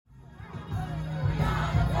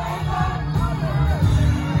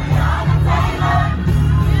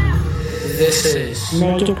This is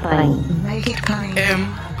Make It Plain. Make It Plain.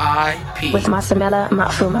 MIP With Masamela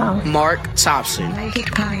Matfumo. Mark Thompson. Make It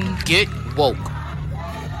Plain. Get woke.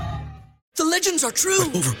 The legends are true.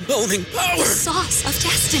 Overwhelming power! The sauce of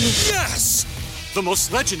destiny. Yes! The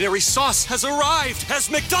most legendary sauce has arrived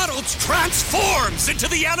as McDonald's transforms into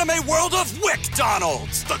the anime world of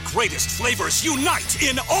WickDonald's. The greatest flavors unite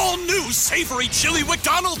in all new savory chili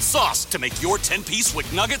McDonald's sauce to make your 10-piece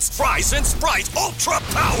Wick Nuggets, fries, and Sprite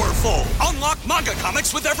ultra-powerful. Unlock manga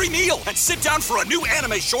comics with every meal and sit down for a new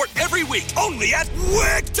anime short every week only at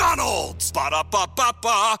WickDonald's.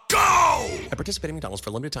 Ba-da-ba-ba-ba, go! At participating McDonald's for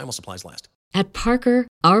a limited time while supplies last. At Parker,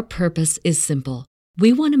 our purpose is simple.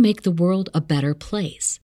 We want to make the world a better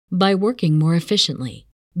place by working more efficiently,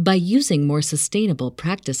 by using more sustainable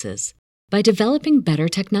practices, by developing better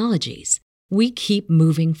technologies. We keep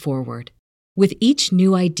moving forward. With each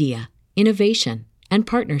new idea, innovation, and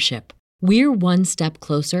partnership, we're one step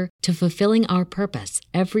closer to fulfilling our purpose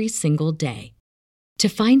every single day. To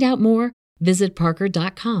find out more, visit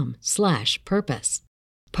parker.com/purpose.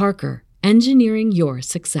 Parker, engineering your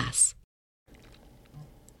success.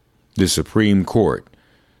 The Supreme Court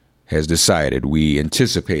has decided, we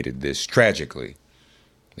anticipated this tragically,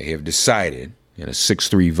 they have decided in a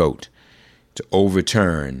 6-3 vote to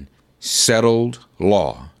overturn settled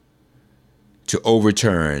law, to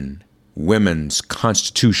overturn women's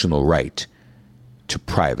constitutional right to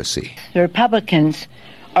privacy. The Republicans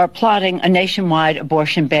are plotting a nationwide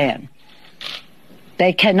abortion ban.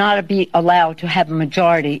 They cannot be allowed to have a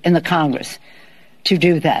majority in the Congress to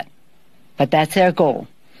do that, but that's their goal.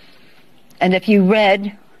 And if you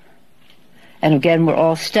read, and again, we're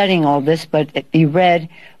all studying all this, but if you read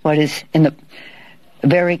what is in the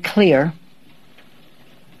very clear,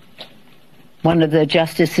 one of the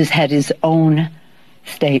justices had his own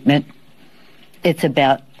statement. It's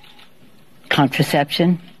about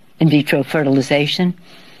contraception, in vitro fertilization,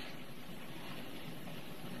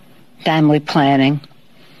 family planning.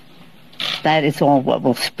 That is all what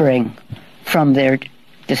will spring from their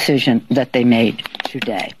decision that they made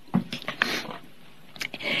today.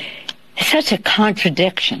 Such a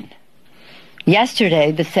contradiction.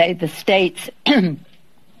 Yesterday, the states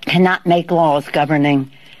cannot make laws governing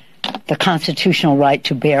the constitutional right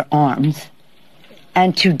to bear arms.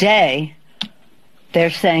 And today, they're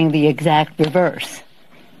saying the exact reverse,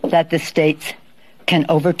 that the states can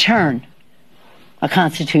overturn a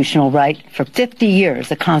constitutional right for 50 years,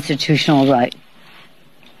 a constitutional right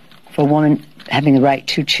for a woman having the right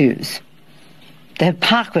to choose. The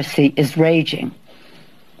hypocrisy is raging.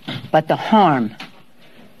 But the harm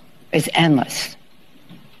is endless.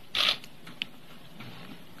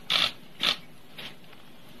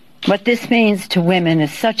 What this means to women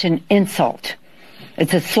is such an insult.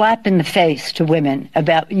 It's a slap in the face to women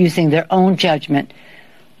about using their own judgment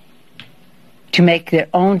to make their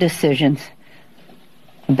own decisions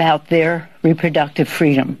about their reproductive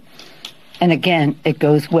freedom. And again, it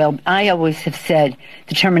goes well. I always have said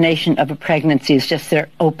the termination of a pregnancy is just their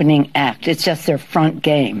opening act. It's just their front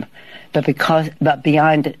game. But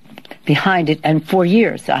behind it, and for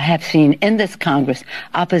years, I have seen in this Congress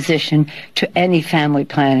opposition to any family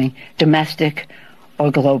planning, domestic or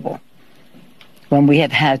global, when we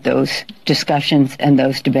have had those discussions and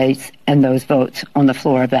those debates and those votes on the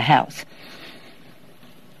floor of the House.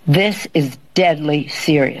 This is deadly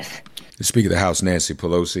serious. The Speaker of the House, Nancy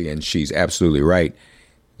Pelosi, and she's absolutely right.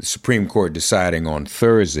 The Supreme Court deciding on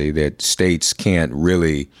Thursday that states can't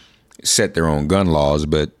really set their own gun laws,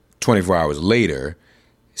 but 24 hours later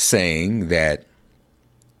saying that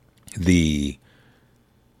that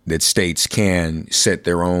states can set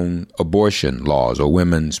their own abortion laws or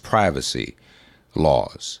women's privacy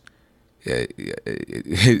laws.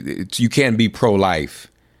 You can't be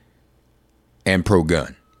pro-life and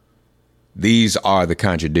pro-gun. These are the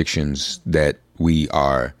contradictions that we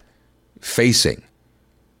are facing.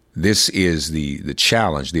 This is the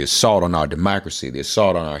challenge, the assault on our democracy, the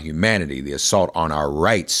assault on our humanity, the assault on our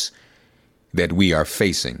rights that we are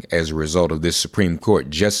facing as a result of this Supreme Court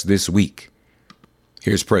just this week.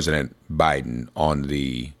 Here's President Biden on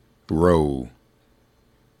the Roe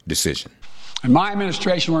decision. And my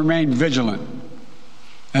administration will remain vigilant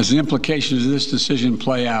as the implications of this decision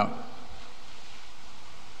play out.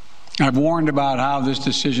 I've warned about how this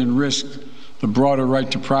decision risks the broader right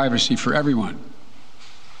to privacy for everyone.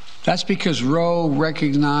 That's because Roe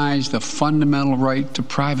recognized the fundamental right to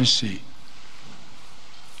privacy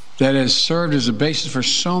that has served as a basis for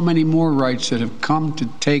so many more rights that we've come to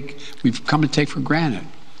take for granted,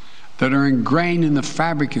 that are ingrained in the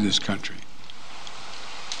fabric of this country.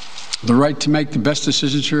 The right to make the best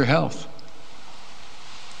decisions for your health.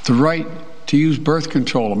 The right to use birth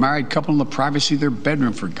control, a married couple in the privacy of their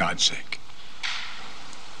bedroom, for God's sake.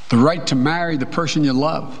 The right to marry the person you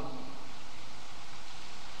love.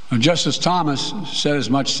 Now, Justice Thomas said as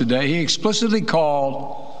much today. He explicitly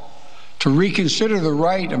called to reconsider the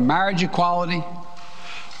right of marriage equality,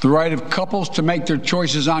 the right of couples to make their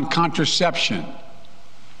choices on contraception.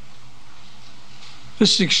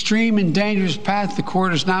 This is extreme and dangerous path the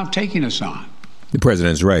court is now taking us on. The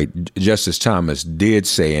president's right. Justice Thomas did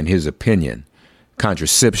say, in his opinion,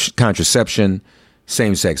 contraception,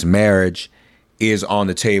 same-sex marriage is on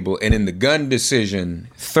the table. And in the gun decision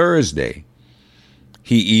Thursday,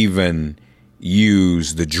 he even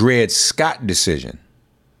used the Dred Scott decision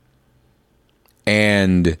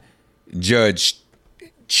and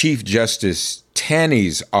Chief Justice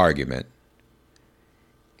Taney's argument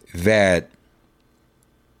that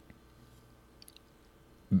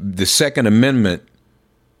the Second Amendment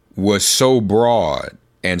was so broad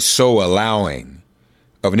and so allowing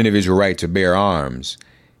of an individual right to bear arms.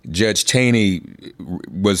 Judge Taney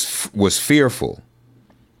was fearful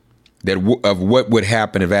that of what would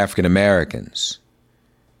happen if African Americans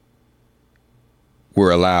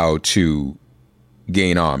were allowed to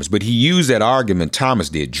gain arms. But he used that argument, Thomas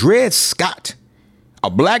did. Dred Scott, a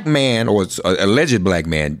black man, or an alleged black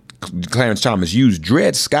man, Clarence Thomas, used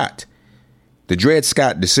Dred Scott, the Dred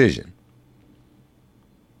Scott decision,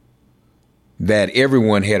 that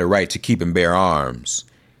everyone had a right to keep and bear arms,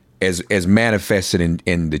 as manifested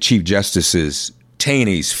in the Chief Justice's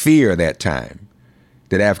Taney's fear at that time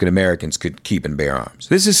that African Americans could keep and bear arms.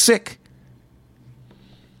 This is sick.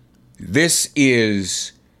 This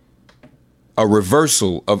is a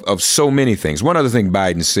reversal of so many things. One other thing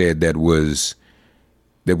Biden said that was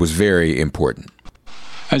very important.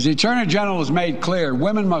 As the Attorney General has made clear,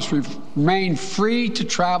 women must remain free to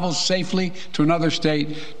travel safely to another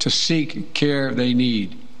state to seek care they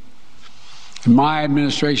need. And my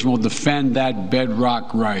administration will defend that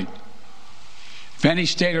bedrock right. If any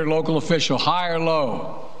state or local official, high or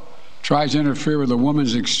low, tries to interfere with a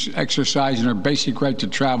woman's exercising her basic right to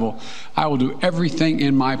travel, I will do everything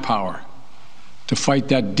in my power to fight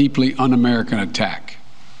that deeply un-American attack.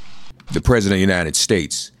 The President of the United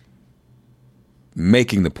States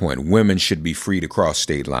making the point women should be free to cross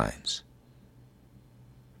state lines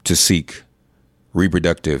to seek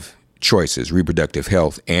reproductive choices, reproductive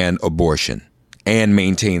health, and abortion, and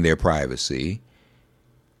maintain their privacy.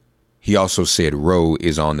 He also said Roe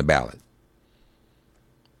is on the ballot.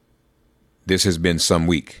 This has been some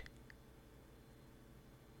week.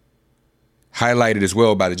 Highlighted as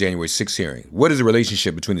well by the January 6th hearing. What is the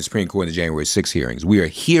relationship between the Supreme Court and the January 6th hearings? We are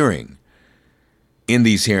hearing in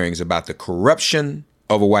these hearings about the corruption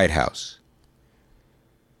of a White House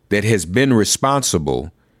that has been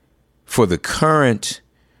responsible for the current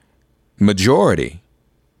majority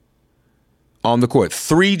on the court.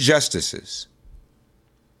 3 justices,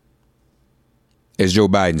 as Joe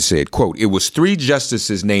Biden said, quote, it was 3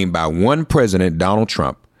 justices named by one president, Donald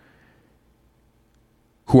Trump,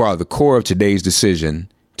 who are the core of today's decision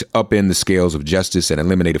to upend the scales of justice and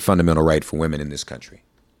eliminate a fundamental right for women in this country.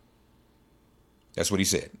 That's what he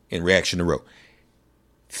said in reaction to Roe.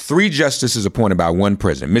 3 justices appointed by one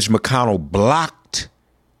president. Mitch McConnell blocked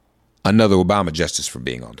another Obama justice from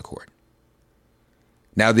being on the court.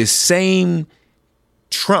 Now, this same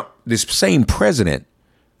Trump, this same president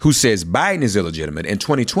who says Biden is illegitimate and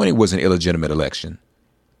 2020 was an illegitimate election,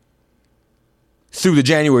 through the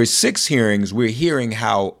January 6th hearings, we're hearing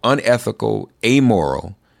how unethical,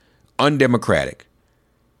 amoral, undemocratic,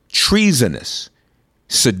 treasonous,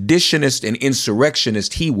 seditionist, and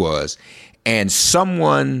insurrectionist he was, and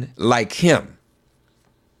someone like him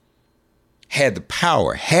has the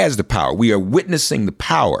power. We are witnessing the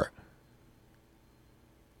power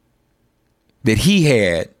that he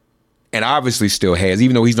had and obviously still has,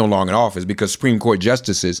 even though he's no longer in office, because Supreme Court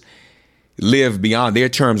justices live beyond, their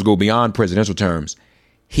terms go beyond presidential terms.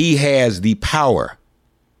 He has the power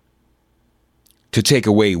to take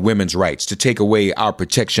away women's rights, to take away our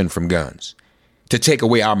protection from guns, to take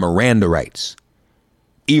away our Miranda rights,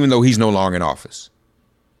 even though he's no longer in office.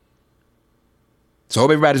 So I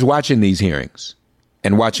hope everybody's watching these hearings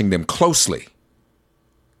and watching them closely,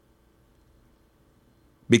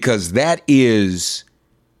 because that is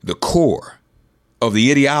the core of the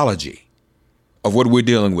ideology of what we're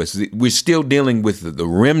dealing with. We're still dealing with the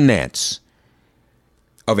remnants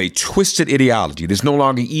of a twisted ideology that's no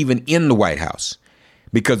longer even in the White House,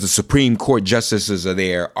 because the Supreme Court justices are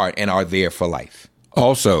there and are there for life.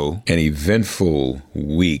 Also, an eventful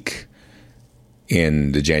week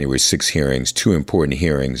in the January 6 hearings, 2 important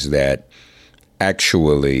hearings that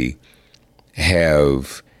actually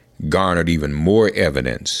have garnered even more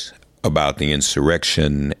evidence about the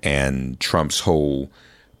insurrection and Trump's whole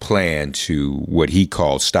plan to what he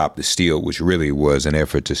called Stop the Steal, which really was an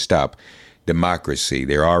effort to stop democracy.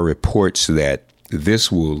 There are reports that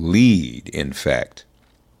this will lead, in fact,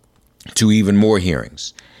 to even more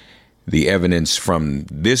hearings. The evidence from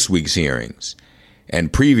this week's hearings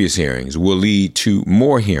and previous hearings will lead to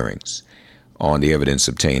more hearings on the evidence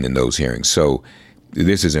obtained in those hearings. So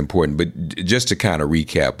this is important. But just to kind of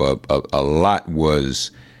recap, a lot was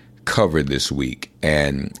covered this week,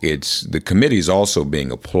 and the committee is also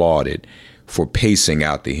being applauded for pacing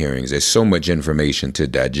out the hearings. There's so much information to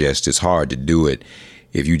digest. It's hard to do it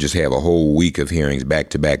if you just have a whole week of hearings back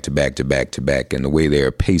to back to back to back to back. And the way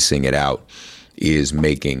they're pacing it out is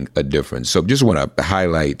making a difference. So just want to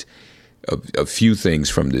highlight a few things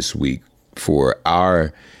from this week for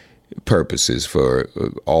our purposes, for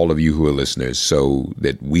all of you who are listeners, so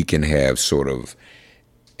that we can have sort of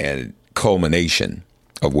a culmination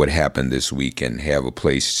of what happened this week and have a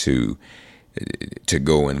place to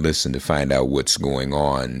go and listen to find out what's going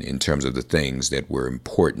on in terms of the things that were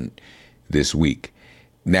important this week.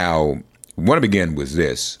 Now, I want to begin with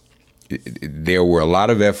this. There were a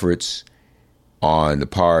lot of efforts on the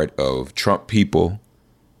part of Trump people,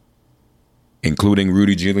 including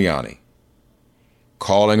Rudy Giuliani,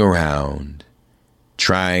 calling around,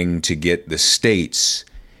 trying to get the states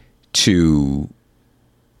to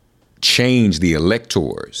change the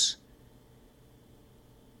electors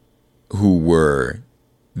who were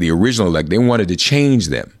the original elect. They wanted to change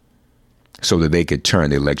them so that they could turn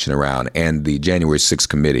the election around. And the January 6th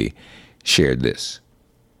committee shared this.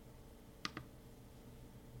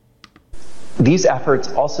 These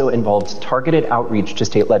efforts also involved targeted outreach to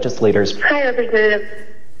state legislators. Hi, Representative.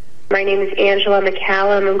 My name is Angela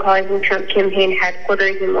McCallum. I'm calling from Trump campaign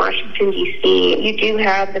headquarters in Washington, D.C. You do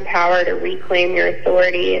have the power to reclaim your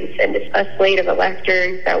authority and send a slate of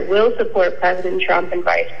electors that will support President Trump and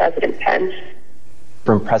Vice President Pence.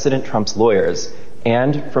 From President Trump's lawyers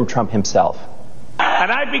and from Trump himself.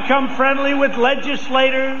 And I've become friendly with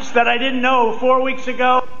legislators that I didn't know 4 weeks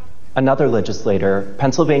ago. Another legislator,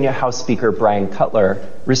 Pennsylvania House Speaker Brian Cutler,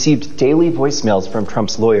 received daily voicemails from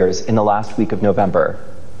Trump's lawyers in the last week of November.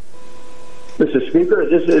 Mr. Speaker,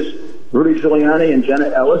 this is Rudy Giuliani and Jenna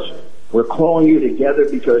Ellis. We're calling you together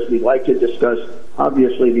because we'd like to discuss,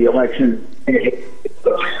 obviously, the election.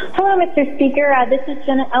 Hello, Mr. Speaker. This is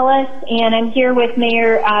Jenna Ellis, and I'm here with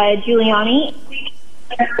Mayor Giuliani.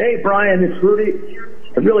 Hey, Brian, it's Rudy.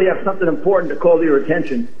 I really have something important to call to your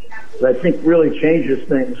attention that I think really changes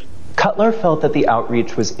things. Cutler felt that the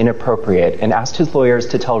outreach was inappropriate and asked his lawyers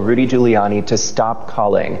to tell Rudy Giuliani to stop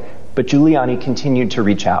calling, but Giuliani continued to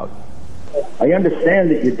reach out. I understand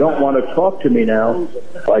that you don't want to talk to me now.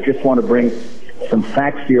 I just want to bring some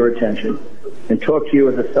facts to your attention and talk to you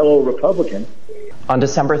as a fellow Republican. On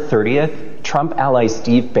December 30th, Trump ally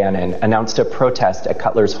Steve Bannon announced a protest at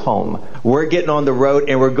Cutler's home. We're getting on the road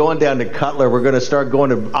and we're going down to Cutler. We're going to start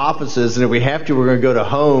going to offices, and if we have to, we're going to go to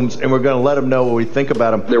homes, and we're going to let them know what we think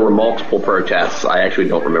about them. There were multiple protests. I actually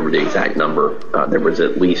don't remember the exact number. There was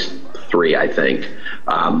at least 3, I think,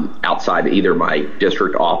 outside either my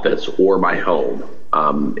district office or my home.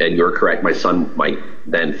 And you're correct, my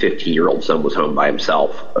then 15-year-old son was home by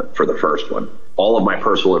himself for the first one. All of my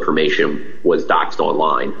personal information was doxed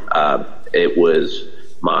online. It was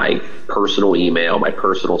my personal email, my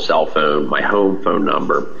personal cell phone, my home phone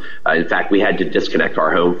number. In fact, we had to disconnect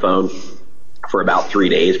our home phone for about 3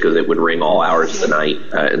 days because it would ring all hours of the night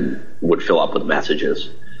and would fill up with messages.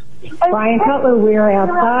 Brian Cutler, we're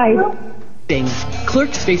outside.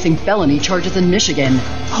 Clerks facing felony charges in Michigan.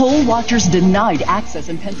 Poll watchers denied access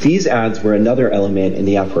in Pennsylvania. These ads were another element in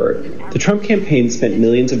the effort. The Trump campaign spent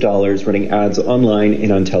millions of dollars running ads online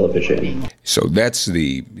and on television. So that's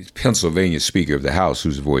the Pennsylvania Speaker of the House,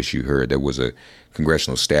 whose voice you heard. That was a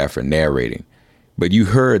congressional staffer narrating. But you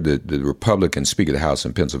heard the Republican Speaker of the House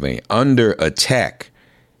in Pennsylvania under attack.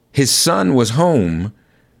 His son was home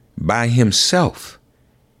by himself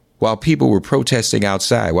while people were protesting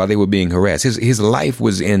outside, while they were being harassed. His life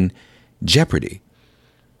was in jeopardy.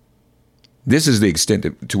 This is the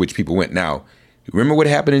extent to which people went. Now, remember what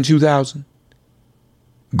happened in 2000?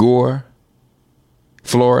 Gore,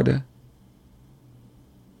 Florida,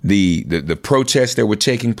 the protests that were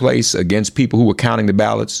taking place against people who were counting the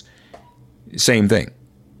ballots, same thing.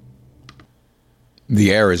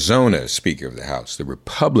 The Arizona Speaker of the House, the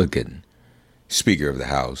Republican Speaker of the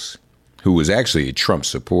House, who was actually a Trump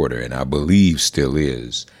supporter, and I believe still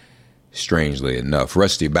is, strangely enough,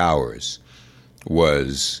 Rusty Bowers,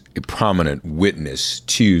 was a prominent witness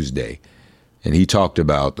Tuesday, and he talked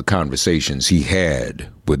about the conversations he had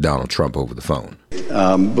with Donald Trump over the phone.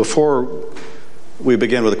 Before we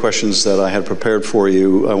begin with the questions that I had prepared for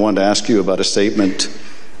you, I wanted to ask you about a statement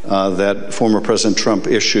that former President Trump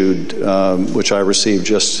issued, which I received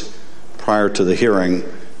just prior to the hearing.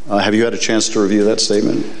 Have you had a chance to review that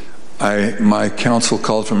statement? My counsel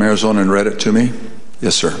called from Arizona and read it to me.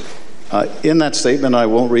 Yes, sir. In that statement, I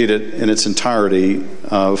won't read it in its entirety.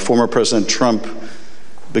 Former President Trump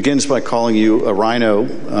begins by calling you a rhino,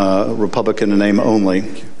 Republican in name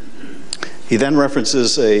only. He then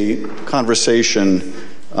references a conversation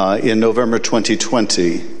in November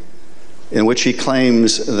 2020 in which he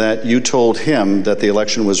claims that you told him that the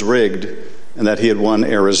election was rigged and that he had won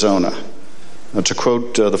Arizona. Now, to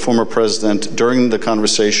quote the former president, during the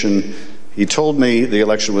conversation, he told me the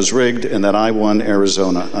election was rigged and that I won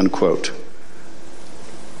Arizona, unquote.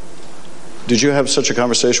 Did you have such a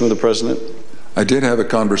conversation with the president? I did have a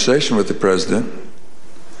conversation with the president.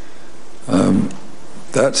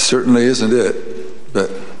 That certainly isn't it,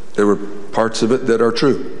 but there were parts of it that are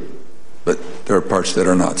true, but there are parts that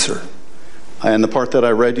are not, sir. And the part that I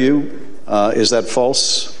read you, is that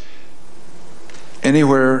false?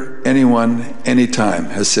 Anywhere, anyone, anytime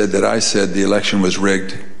has said that I said the election was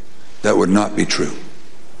rigged, that would not be true.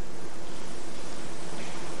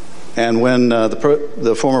 And when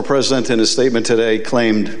the former president in his statement today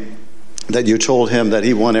claimed that you told him that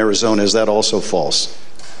he won Arizona, is that also false?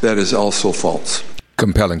 That is also false.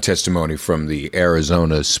 Compelling testimony from the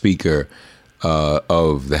Arizona Speaker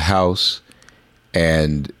of the House.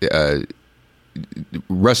 And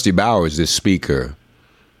Rusty Bowers, this speaker,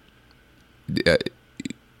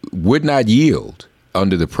 would not yield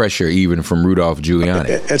under the pressure even from Rudolph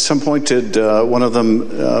Giuliani. At some point, did one of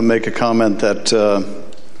them make a comment that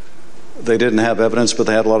they didn't have evidence, but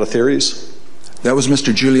they had a lot of theories? That was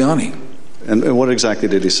Mr. Giuliani. And what exactly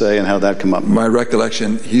did he say, and how did that come up? My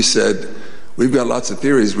recollection, he said, we've got lots of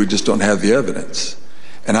theories, we just don't have the evidence.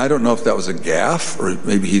 And I don't know if that was a gaffe, or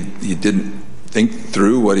maybe he didn't think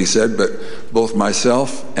through what he said, but both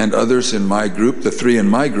myself and others in my group, the three in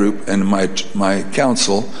my group, and my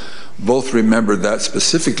counsel, both remembered that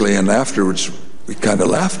specifically, and afterwards we kind of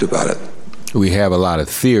laughed about it. We have a lot of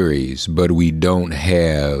theories, but we don't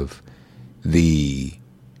have the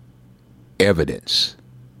evidence.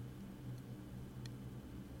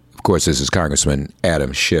 Of course, this is Congressman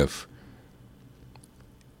Adam Schiff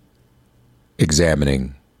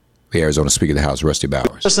examining the Arizona Speaker of the House, Rusty Bowers.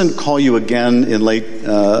 Did the president call you again in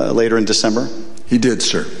later in December? He did,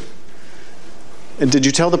 sir. And did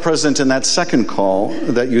you tell the president in that second call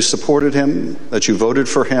that you supported him, that you voted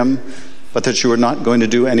for him, but that you were not going to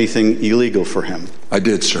do anything illegal for him? I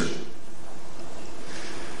did, sir.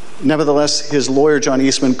 Nevertheless, his lawyer, John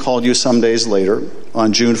Eastman, called you some days later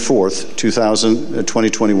on June 4th,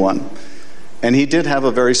 2021. And he did have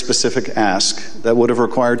a very specific ask that would have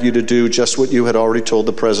required you to do just what you had already told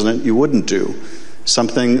the president you wouldn't do,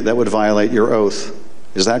 something that would violate your oath.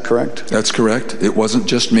 Is that correct? That's correct. It wasn't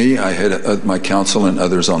just me. I had my counsel and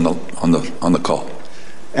others on the call.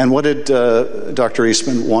 And what did Dr.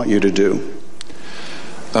 Eastman want you to do?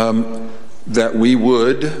 That we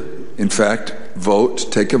would, in fact,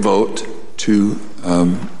 take a vote to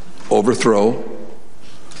overthrow,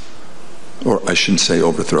 or I shouldn't say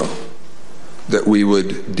overthrow, that we would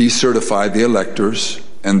decertify the electors,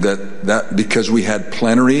 and that because we had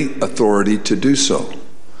plenary authority to do so.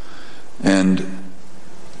 And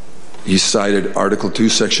he cited Article 2,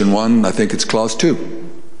 Section 1, I think it's Clause 2,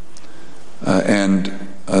 and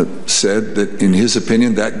said that in his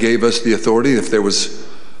opinion that gave us the authority if there was,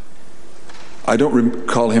 I don't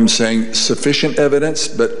recall him saying sufficient evidence,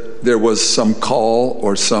 but there was some call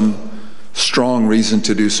or some strong reason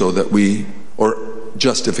to do so or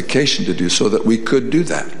justification to do so that we could do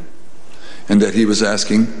that. And that he was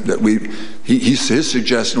asking that his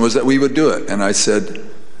suggestion was that we would do it. And I said,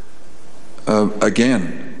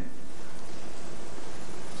 again,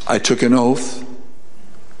 I took an oath.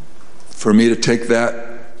 For me to take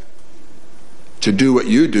that, to do what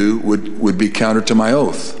you do, would be counter to my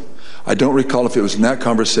oath. I don't recall if it was in that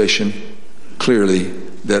conversation, clearly,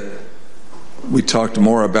 that we talked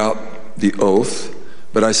more about the oath,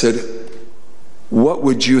 but I said, what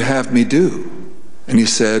would you have me do? And he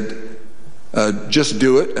said, just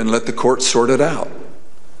do it and let the court sort it out.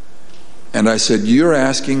 And I said, you're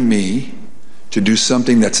asking me to do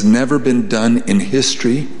something that's never been done in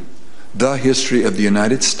history, the history of the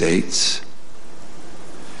United States,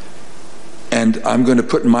 and I'm going to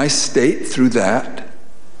put my state through that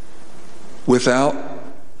without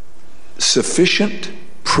sufficient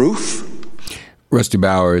proof? Rusty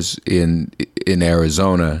Bowers in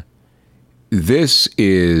Arizona, this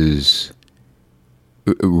is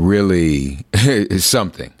really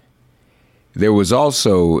something. There was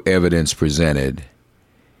also evidence presented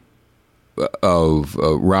of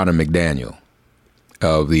Ronna McDaniel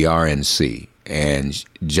of the RNC and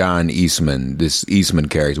John Eastman, this Eastman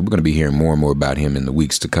character. We're going to be hearing more and more about him in the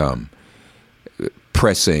weeks to come,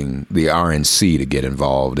 pressing the RNC to get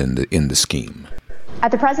involved in the scheme.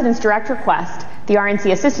 At the president's direct request, the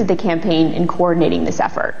RNC assisted the campaign in coordinating this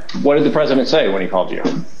effort. What did the president say when he called you?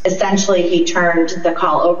 Essentially, he turned the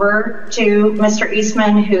call over to Mr.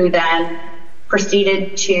 Eastman, who then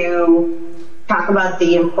proceeded to talk about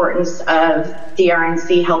the importance of the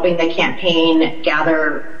RNC helping the campaign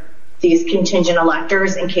gather these contingent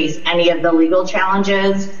electors in case any of the legal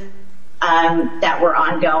challenges that were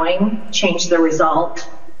ongoing changed the result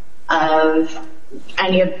of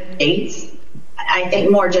any of the states. I think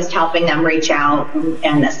more just helping them reach out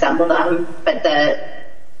and assemble them. But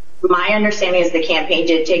my understanding is the campaign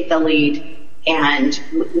did take the lead, and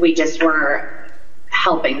we just were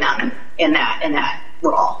helping them in that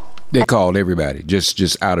role. They called everybody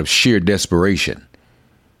just out of sheer desperation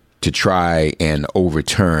to try and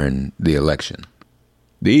overturn the election.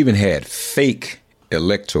 They even had fake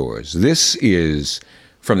electors. This is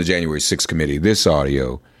from the January 6th committee, this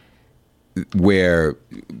audio, where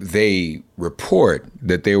they report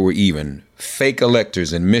that there were even fake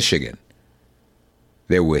electors in Michigan.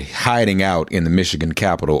 They were hiding out in the Michigan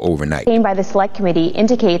Capitol overnight. By the Select Committee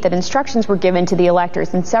indicate that instructions were given to the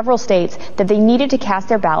electors in several states that they needed to cast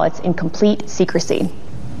their ballots in complete secrecy.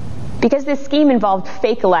 Because this scheme involved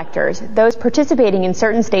fake electors, those participating in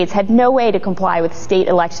certain states had no way to comply with state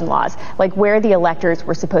election laws, like where the electors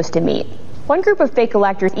were supposed to meet. One group of fake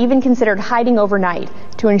electors even considered hiding overnight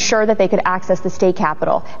to ensure that they could access the state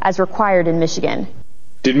capitol, as required in Michigan.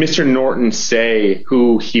 Did Mr. Norton say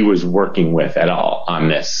who he was working with at all on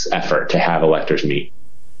this effort to have electors meet?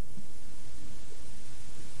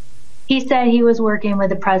 He said he was working with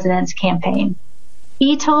the president's campaign.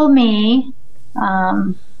 He told me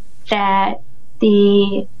that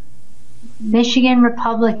the Michigan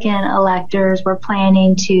Republican electors were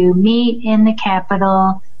planning to meet in the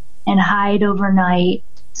Capitol and hide overnight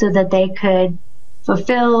so that they could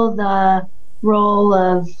fulfill the role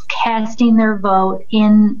of casting their vote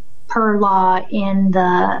in per law in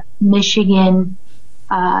the Michigan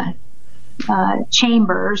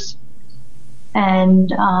chambers.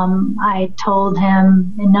 And I told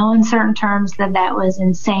him in no uncertain terms that was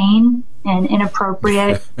insane and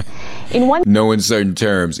inappropriate. No uncertain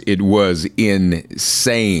terms, it was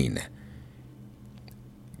insane.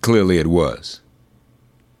 Clearly it was.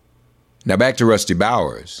 Now back to Rusty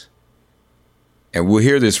Bowers. And we'll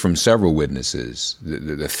hear this from several witnesses.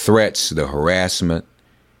 The threats, the harassment,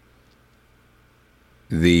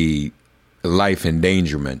 the life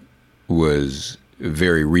endangerment was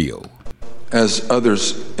very real. As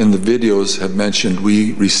others in the videos have mentioned,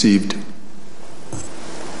 we received,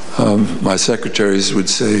 my secretaries would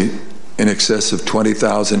say, in excess of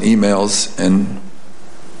 20,000 emails and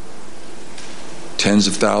tens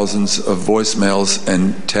of thousands of voicemails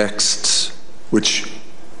and texts, which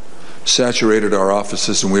saturated our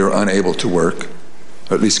offices and we were unable to work,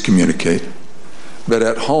 or at least communicate. But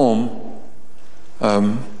at home,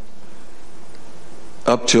 up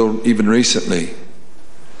till even recently,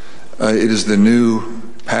 it is the new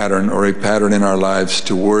pattern, or a pattern in our lives,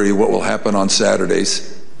 to worry what will happen on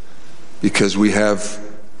Saturdays, because we have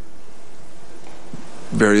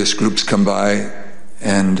various groups come by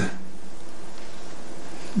and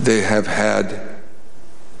they have had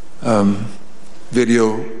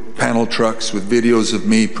video panel trucks with videos of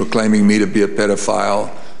me proclaiming me to be a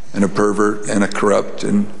pedophile and a pervert and a corrupt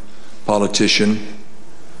and politician,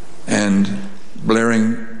 and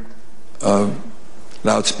blaring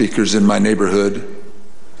loudspeakers in my neighborhood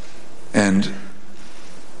and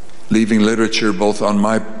leaving literature both on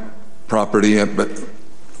my property, but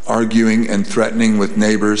arguing and threatening with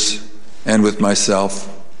neighbors and with myself.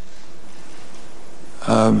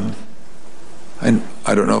 And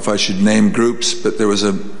I don't know if I should name groups, but there was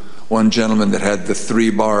one gentleman that had the 3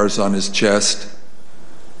 bars on his chest,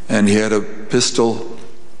 and he had a pistol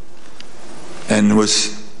and was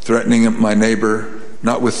threatening my neighbor,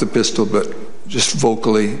 not with the pistol, but just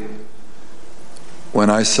vocally. When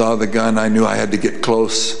I saw the gun, I knew I had to get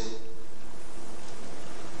close.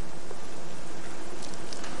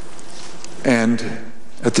 And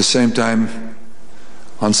at the same time,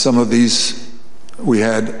 on some of these, we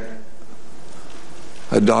had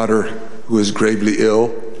a daughter who was gravely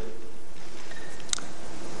ill,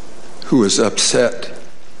 who was upset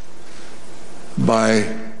by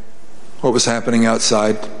what was happening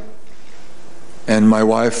outside. And my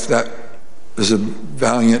wife, that was a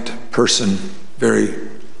valiant person, very,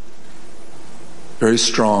 very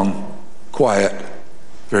strong, quiet,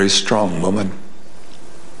 very strong woman.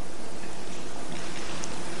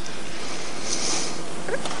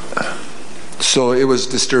 So it was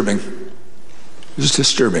disturbing. It was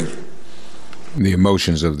disturbing. The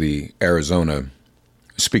emotions of the Arizona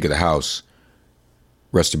Speaker of the House,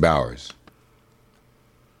 Rusty Bowers.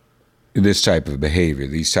 This type of behavior,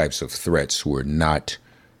 these types of threats were not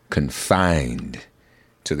confined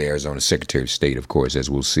to the Arizona Secretary of State, of course, as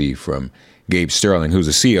we'll see from Gabe Sterling, who's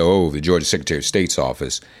the COO of the Georgia Secretary of State's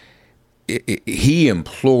office. He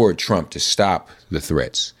implored Trump to stop the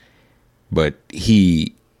threats, but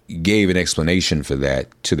he gave an explanation for that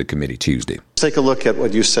to the committee Tuesday. Take a look at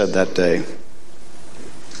what you said that day.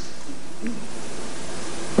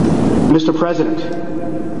 Mr. President,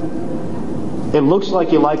 it looks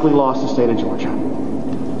like you likely lost the state of Georgia.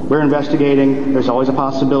 We're investigating. There's always a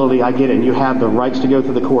possibility. I get it. You have the rights to go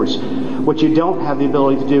through the courts. What you don't have the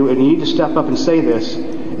ability to do, and you need to step up and say this,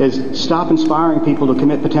 is stop inspiring people to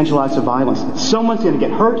commit potential acts of violence. Someone's going to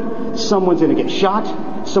get hurt. Someone's going to get shot.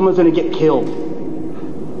 Someone's going to get killed.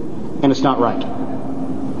 And it's not right.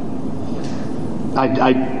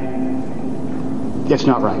 It's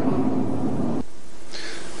not right.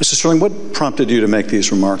 Mr. Sterling, what prompted you to make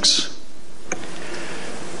these remarks?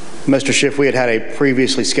 Mr. Schiff, we had a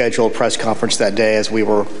previously scheduled press conference that day, as we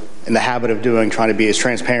were in the habit of doing, trying to be as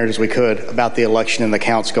transparent as we could about the election and the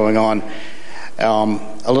counts going on.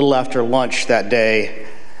 A little after lunch that day,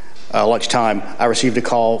 lunchtime, I received a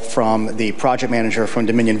call from the project manager from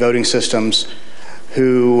Dominion Voting Systems,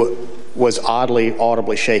 who was oddly,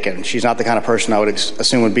 audibly shaken. She's not the kind of person I would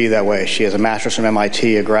assume would be that way. She has a master's from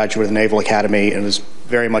MIT, a graduate of the Naval Academy, and was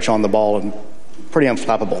very much on the ball and pretty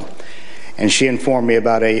unflappable. And she informed me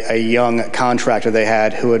about a young contractor they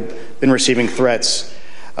had who had been receiving threats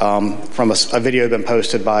from a video had been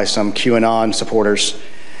posted by some QAnon supporters.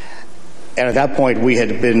 And at that point, we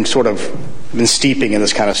had been steeping in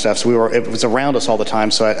this kind of stuff. So it was around us all the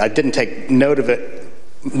time. So I didn't take note of it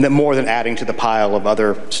more than adding to the pile of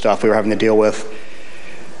other stuff we were having to deal with.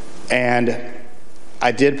 And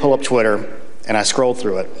I did pull up Twitter, and I scrolled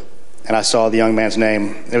through it, and I saw the young man's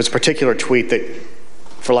name. There was a particular tweet that,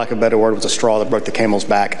 for lack of a better word, was a straw that broke the camel's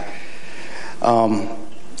back.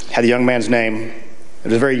 Had the young man's name. It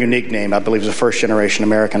was a very unique name. I believe it was a first-generation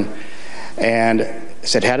American. And it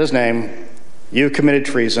said, had his name, "You committed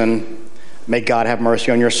treason. May God have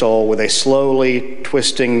mercy on your soul," with a slowly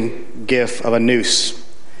twisting gif of a noose.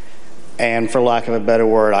 And for lack of a better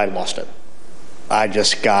word, I lost it. I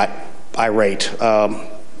just got irate.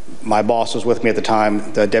 My boss was with me at the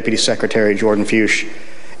time, the Deputy Secretary, Jordan Fuchs,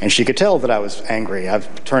 and she could tell that I was angry. I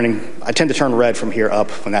tend to turn red from here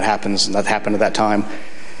up when that happens, and that happened at that time.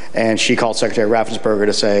 And she called Secretary Raffensperger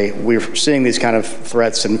to say, we're seeing these kind of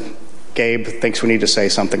threats, and Gabe thinks we need to say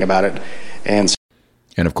something about it. And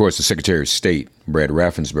of course, the Secretary of State, Brad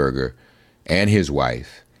Raffensperger, and his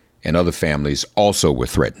wife and other families also were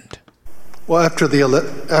threatened. Well, after the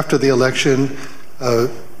election,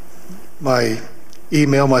 my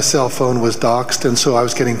email, my cell phone was doxxed, and so I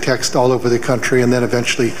was getting texts all over the country. And then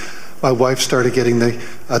eventually, my wife started getting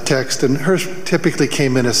the text, and hers typically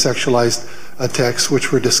came in as sexualized texts,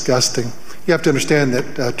 which were disgusting. You have to understand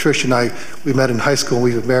that Trish and I, we met in high school.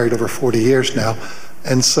 We've been married over 40 years now.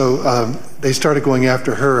 And so they started going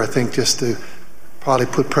after her, I think, just to probably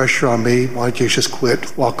put pressure on me. Why don't you just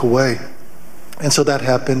quit, walk away? And so that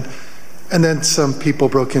happened. And then some people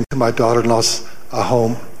broke into my daughter-in-law's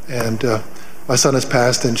home. And my son has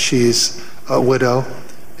passed, and she's a widow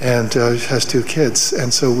and has 2 kids.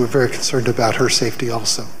 And so we're very concerned about her safety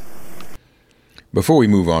also. Before we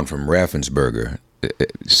move on from Raffensperger,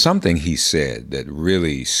 something he said that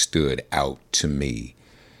really stood out to me,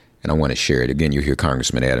 and I want to share it. Again, you hear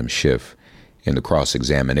Congressman Adam Schiff in the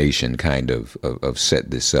cross-examination kind of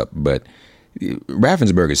set this up. But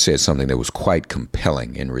Raffensperger said something that was quite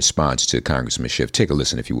compelling in response to Congressman Schiff. Take a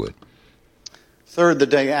listen, if you would. Third, the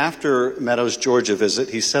day after Meadows' Georgia visit,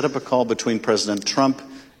 he set up a call between President Trump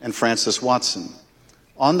and Francis Watson.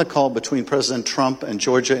 On the call between President Trump and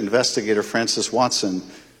Georgia investigator Francis Watson,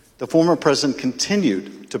 the former president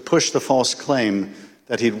continued to push the false claim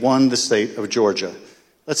that he'd won the state of Georgia.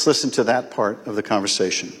 Let's listen to that part of the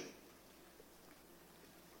conversation.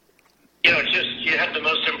 You know, you have the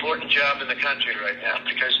most important job in the country right now,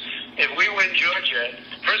 because if we win Georgia,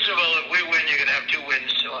 first of all, if we win, you're going to have 2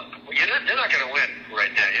 wins. They're not going to win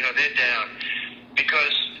right now. You know, they're down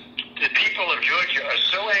because the people of Georgia are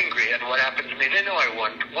so angry at what happened to me. They know I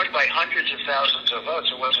won by hundreds of thousands of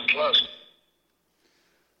votes. It wasn't close.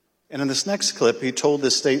 And in this next clip, he told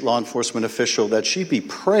this state law enforcement official that she'd be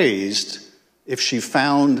praised if she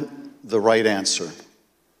found the right answer.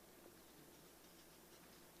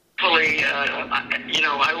 Hopefully,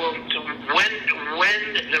 I will,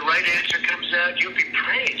 when the right answer comes out, you'll be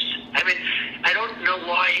praised. I mean, I don't know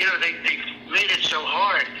why, they've made it so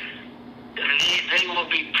hard. They will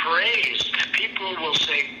be praised. People will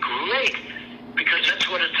say, great, because that's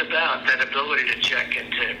what it's about, that ability to check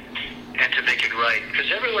and to make it right.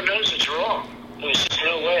 Because everyone knows it's wrong. There's just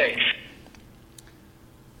no way.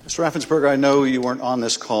 Mr. Raffensperger, I know you weren't on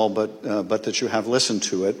this call, but that you have listened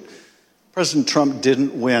to it. President Trump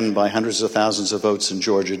didn't win by hundreds of thousands of votes in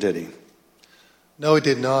Georgia, did he? No, he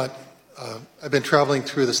did not. I've been traveling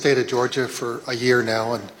through the state of Georgia for a year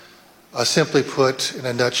now, and simply put, in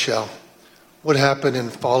a nutshell, what happened in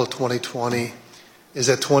fall of 2020 is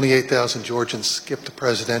that 28,000 Georgians skipped the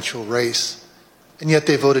presidential race, and yet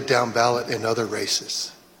they voted down ballot in other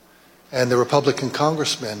races. And the Republican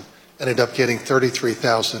congressman ended up getting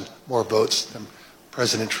 33,000 more votes than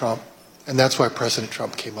President Trump, and that's why President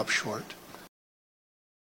Trump came up short.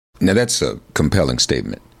 Now, that's a compelling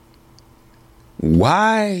statement.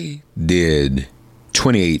 Why did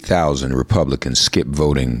 28,000 Republicans skip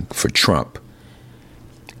voting for Trump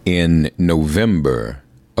in November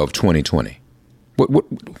of 2020?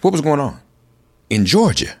 What was going on in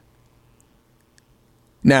Georgia?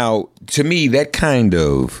 Now, to me, that kind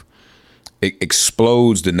of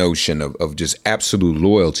explodes the notion of just absolute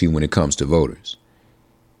loyalty when it comes to voters.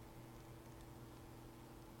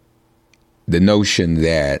 The notion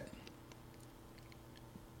that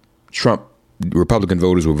Republican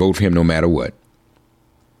voters will vote for him no matter what.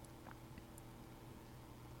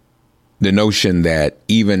 The notion that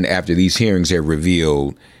even after these hearings have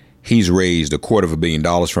revealed he's raised $250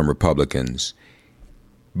 million from Republicans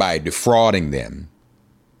by defrauding them,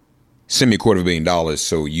 send me $250 million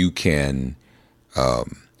so you can,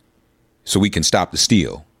 so we can stop the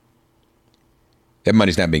steal. That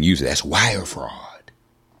money's not being used. That's wire fraud.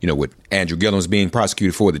 You know what Andrew Gillum's being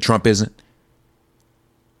prosecuted for that Trump isn't?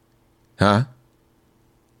 Huh?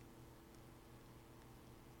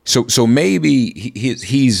 So maybe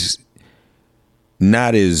he's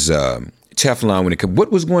not as Teflon when it comes.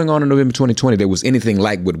 What was going on in November 2020 that was anything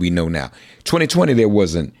like what we know now? 2020, there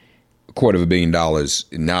wasn't $250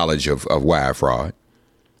 million knowledge of wire fraud.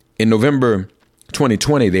 In November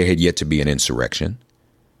 2020, there had yet to be an insurrection.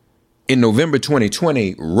 In November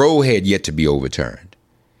 2020, Roe had yet to be overturned.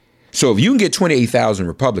 So if you can get 28,000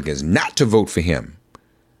 Republicans not to vote for him,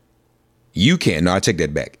 you can. No, I take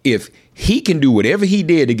that back. If he can do whatever he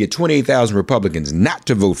did to get 28,000 Republicans not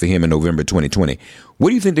to vote for him in November 2020, what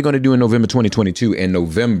do you think they're going to do in November 2022 and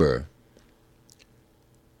November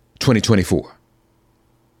 2024?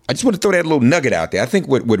 I just want to throw that little nugget out there. I think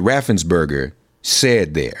what Raffensperger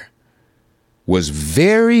said there was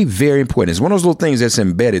very, very important. It's one of those little things that's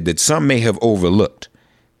embedded that some may have overlooked.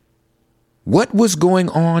 What was going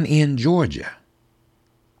on in Georgia?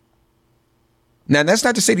 Now, that's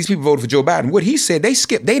not to say these people voted for Joe Biden. What he said, they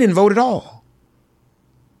skipped. They didn't vote at all.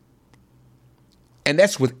 And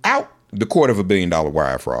that's without the $250 million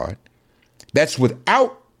wire fraud. That's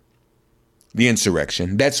without the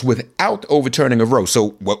insurrection. That's without the overturning of Roe.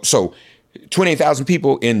 So 28,000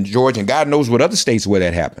 people in Georgia, and God knows what other states where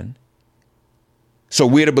that happened. So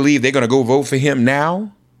we're to believe they're going to go vote for him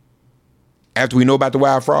now? After we know about the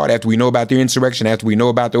wire fraud, after we know about the insurrection, after we know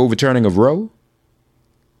about the overturning of Roe?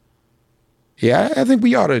 Yeah, I think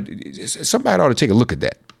somebody ought to take a look at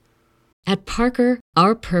that. At Parker,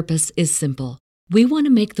 our purpose is simple. We want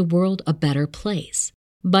to make the world a better place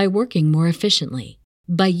by working more efficiently,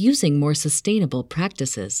 by using more sustainable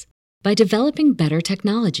practices, by developing better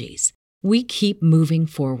technologies. We keep moving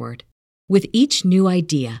forward. With each new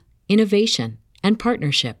idea, innovation, and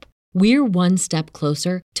partnership, we're one step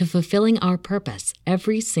closer to fulfilling our purpose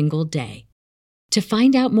every single day. To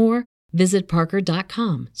find out more, visit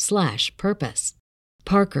parker.com/purpose.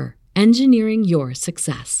 Parker, engineering your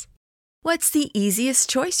success. What's the easiest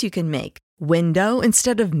choice you can make? Window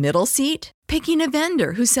instead of middle seat? Picking a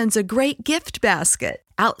vendor who sends a great gift basket?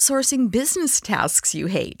 Outsourcing business tasks you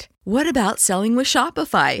hate? What about selling with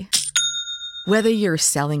Shopify? Whether you're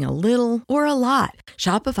selling a little or a lot,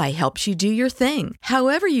 Shopify helps you do your thing,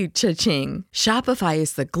 however you cha-ching. Shopify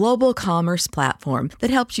is the global commerce platform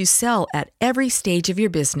that helps you sell at every stage of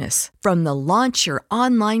your business. From the launch your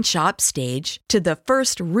online shop stage to the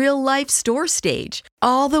first real-life store stage,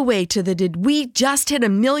 all the way to the did we just hit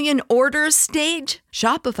 1 million orders stage.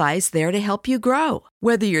 Shopify's there to help you grow.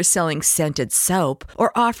 Whether you're selling scented soap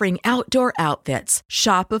or offering outdoor outfits,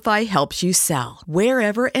 Shopify helps you sell.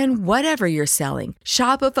 Wherever and whatever you're selling,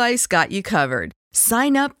 Shopify's got you covered.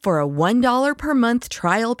 Sign up for a $1 per month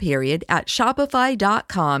trial period at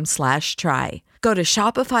shopify.com/try. Go to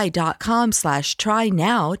shopify.com/try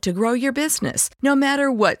now to grow your business, no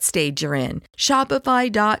matter what stage you're in.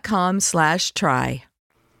 Shopify.com/try.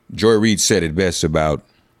 Joy Reid said it best about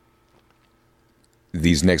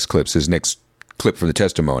these next clips, his next clip from the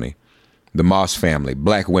testimony. The Moss family,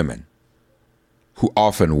 black women who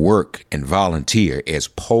often work and volunteer as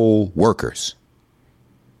poll workers.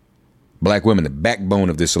 Black women, the backbone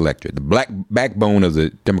of this electorate, the backbone of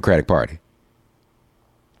the Democratic Party,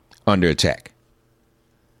 under attack.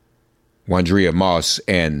 Wandrea Moss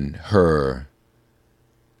and her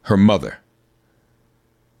mother,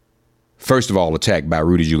 first of all, attacked by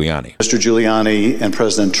Rudy Giuliani. Mr. Giuliani and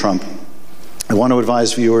President Trump, I want to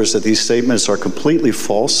advise viewers that these statements are completely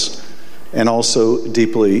false and also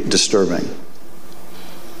deeply disturbing.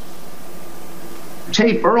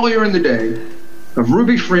 Tape earlier in the day of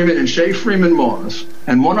Ruby Freeman and Shay Freeman Moss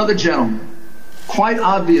and one other gentleman quite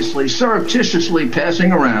obviously surreptitiously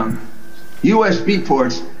passing around USB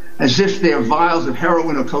ports as if they're vials of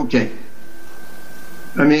heroin or cocaine.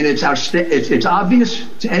 I mean, it's obvious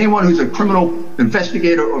to anyone who's a criminal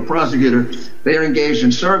investigator or prosecutor, they are engaged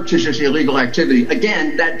in surreptitious illegal activity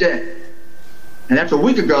again that day. And that's a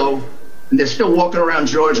week ago, and they're still walking around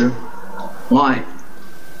Georgia lying.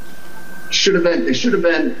 They should have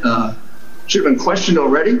been questioned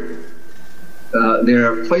already.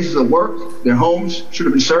 Their places of work, their homes should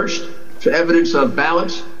have been searched for evidence of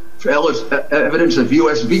ballots, for evidence of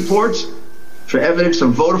USB ports, for evidence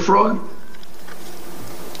of voter fraud.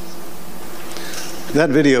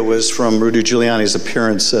 That video was from Rudy Giuliani's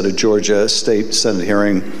appearance at a Georgia State Senate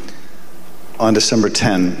hearing on December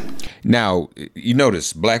 10. Now, you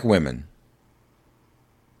notice black women,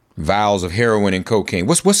 vials of heroin and cocaine.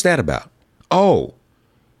 What's that about? Oh,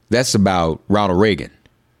 that's about Ronald Reagan.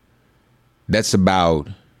 That's about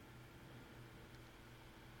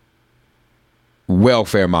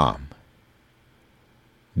welfare mom.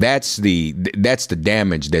 That's the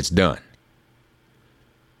damage that's done.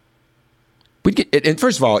 And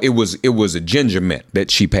first of all, it was a ginger mint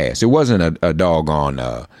that she passed. It wasn't a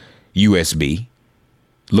doggone USB.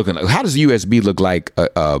 Looking, how does a USB look like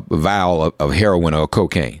a vial of heroin or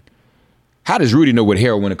cocaine? How does Rudy know what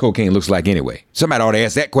heroin and cocaine looks like anyway? Somebody ought to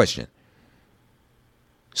ask that question.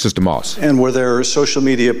 Sister Moss. And were there social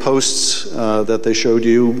media posts that they showed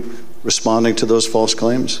you responding to those false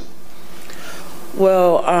claims?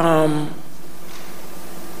 Well,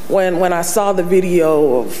 when I saw the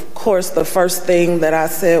video, of course, the first thing that I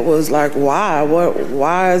said was like, why?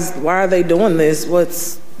 Why are they doing this?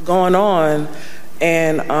 What's going on?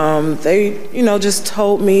 And they, just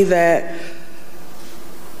told me that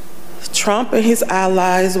Trump and his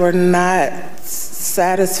allies were not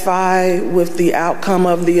satisfied with the outcome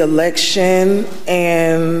of the election,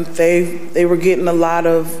 and they were getting a lot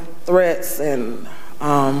of threats and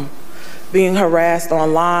being harassed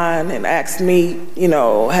online, and asked me,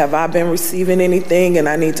 have I been receiving anything, and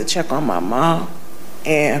I need to check on my mom.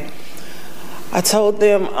 And I told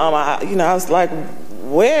them, I was like,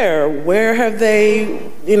 where have they,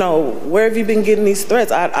 where have you been getting these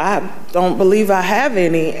threats? I don't believe I have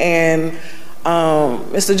any. And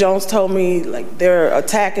Mr. Jones told me, like, they're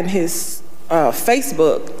attacking his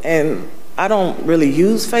Facebook, and I don't really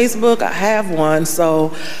use Facebook. I have one,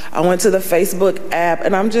 so I went to the Facebook app,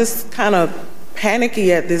 and I'm just kind of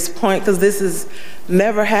panicky at this point because this has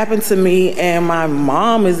never happened to me, and my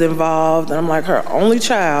mom is involved, and I'm like her only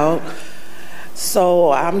child.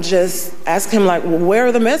 So I'm just asking him, like, well, where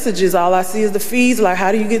are the messages? All I see is the feeds. Like,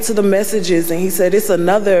 how do you get to the messages? And he said, it's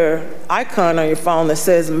another icon on your phone that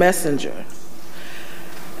says Messenger.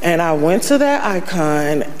 And I went to that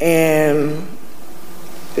icon, and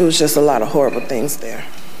it was just a lot of horrible things there.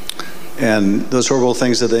 And those horrible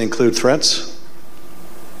things, did they include threats?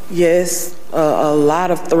 Yes, a lot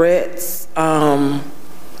of threats,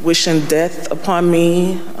 wishing death upon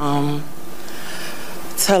me,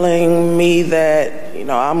 telling me that,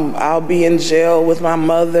 I'll be in jail with my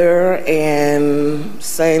mother, and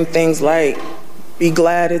saying things like, be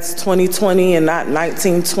glad it's 2020 and not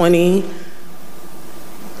 1920.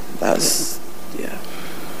 That's, yeah.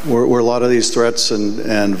 Were a lot of these threats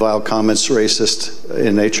and vile comments racist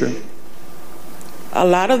in nature? A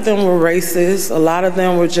lot of them were racist. A lot of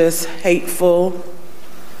them were just hateful.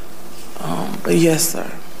 But yes, sir.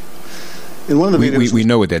 In one of the we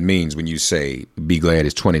know what that means when you say, be glad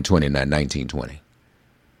it's 2020, not 1920.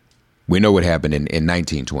 We know what happened in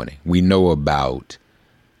 1920. We know about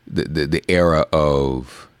the era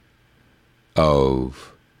of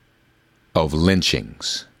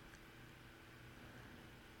lynchings.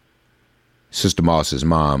 Sister Moss's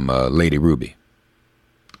mom, Lady Ruby.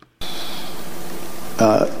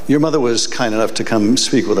 Your mother was kind enough to come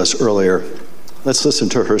speak with us earlier. Let's listen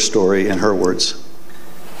to her story in her words.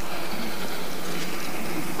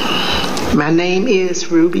 My name is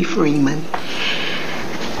Ruby Freeman.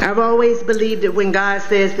 I've always believed that when God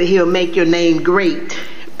says that he'll make your name great,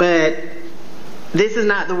 but this is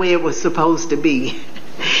not the way it was supposed to be.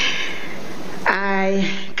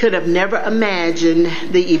 I could have never imagined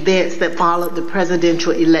the events that followed the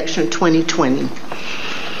presidential election 2020.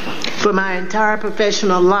 For my entire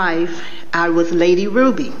professional life, I was Lady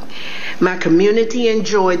Ruby. My community in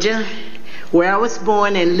Georgia, where I was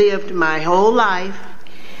born and lived my whole life,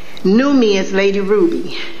 knew me as Lady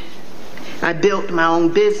Ruby. I built my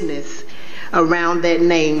own business around that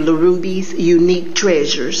name, LaRuby's Unique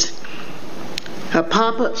Treasures, a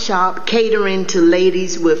pop-up shop catering to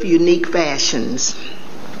ladies with unique fashions.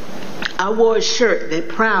 I wore a shirt that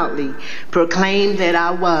proudly proclaimed that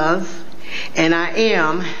I was, and I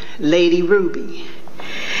am, Lady Ruby.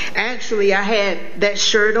 Actually, I had that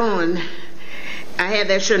shirt on. I had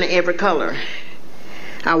that shirt in every color.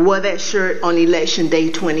 I wore that shirt on Election Day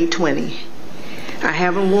 2020. I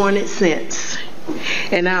haven't worn it since,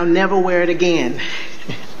 and I'll never wear it again.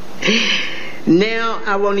 Now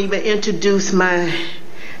I won't even introduce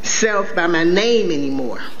myself by my name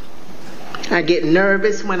anymore. I get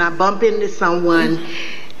nervous when I bump into someone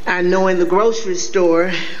I know in the grocery store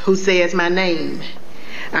who says my name.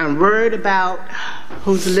 I'm worried about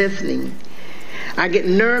who's listening. I get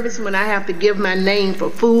nervous when I have to give my name for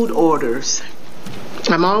food orders.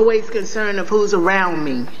 I'm always concerned of who's around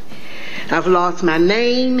me. I've lost my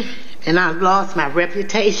name, and I've lost my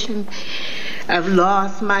reputation. I've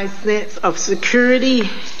lost my sense of security,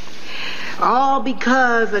 all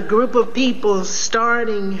because a group of people,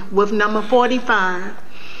 starting with number 45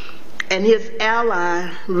 and his ally,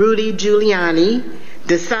 Rudy Giuliani,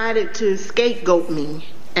 decided to scapegoat me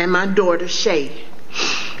and my daughter, Shay,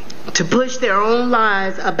 to push their own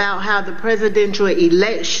lies about how the presidential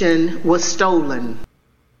election was stolen.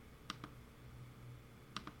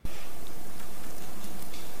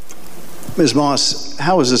 Ms. Moss,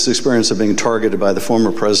 how has this experience of being targeted by the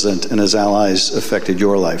former president and his allies affected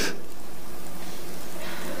your life?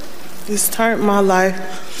 It's turned my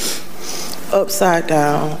life upside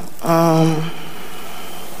down.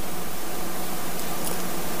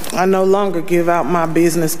 I no longer give out my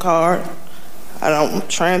business card. I don't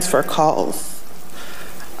transfer calls.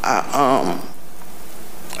 I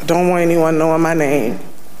don't want anyone knowing my name.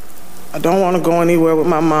 I don't want to go anywhere with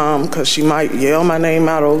my mom because she might yell my name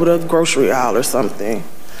out over the grocery aisle or something.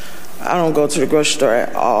 I don't go to the grocery store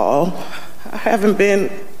at all. I haven't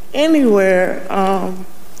been anywhere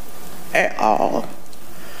at all.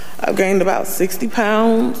 I've gained about 60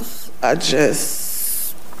 pounds. I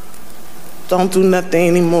just don't do nothing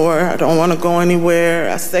anymore. I don't want to go anywhere.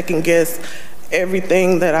 I second guess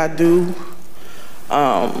everything that I do.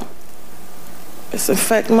 It's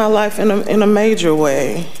affecting my life in a major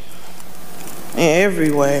way. In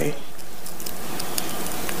every way.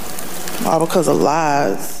 All because of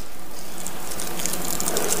lies.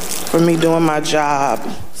 For me doing my job,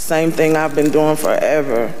 same thing I've been doing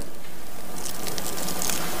forever.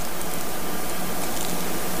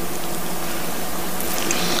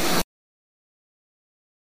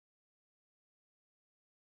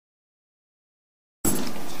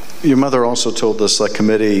 Your mother also told the select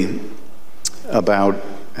committee about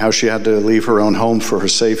how she had to leave her own home for her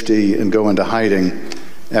safety and go into hiding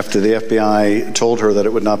after the FBI told her that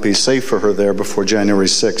it would not be safe for her there before January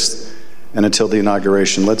 6th and until the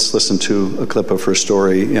inauguration. Let's listen to a clip of her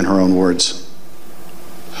story in her own words.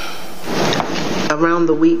 Around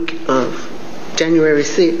the week of January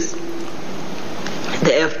 6th,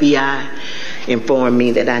 the FBI informed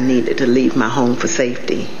me that I needed to leave my home for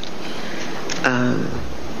safety.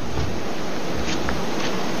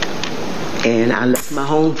 And I left my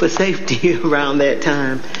home for safety around that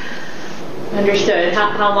time. Understood.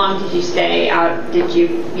 How long did you stay out? Did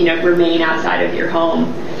you remain outside of your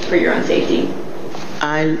home for your own safety?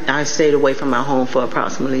 I stayed away from my home for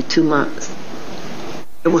approximately 2 months.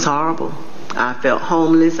 It was horrible. I felt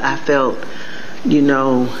homeless. I felt,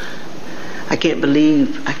 I can't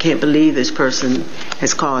believe this person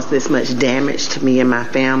has caused this much damage to me and my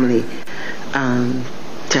family.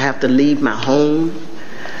 To have to leave my home,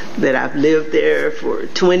 that I've lived there for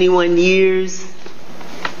 21 years.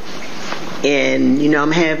 And,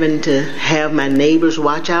 I'm having to have my neighbors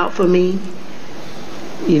watch out for me,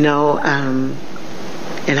 and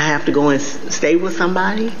I have to go and stay with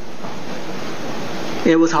somebody.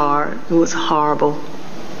 It was hard. It was horrible.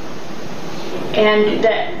 And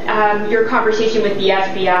your conversation with the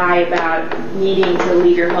FBI about needing to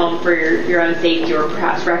leave your home for your own safety, or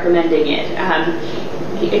perhaps recommending it,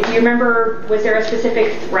 Do you remember, was there a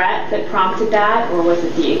specific threat that prompted that, or was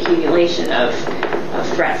it the accumulation of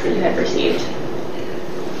threats that you had received?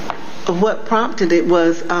 What prompted it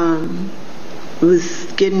was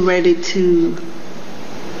getting ready to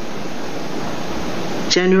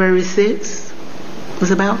January 6th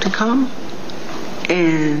was about to come,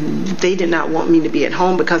 and they did not want me to be at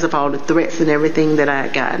home because of all the threats and everything that I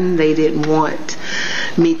had gotten. They didn't want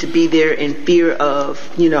me to be there in fear of,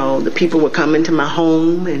 the people would come into my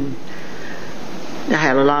home, and I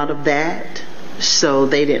had a lot of that, so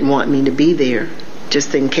they didn't want me to be there.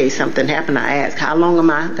 Just in case something happened, I asked, how long am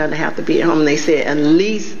I going to have to be at home? And they said, at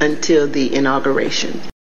least until the inauguration.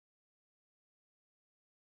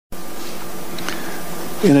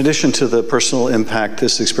 In addition to the personal impact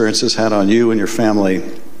this experience has had on you and your family,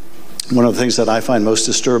 one of the things that I find most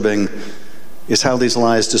disturbing is how these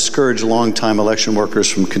lies discourage longtime election workers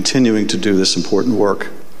from continuing to do this important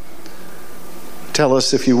work. Tell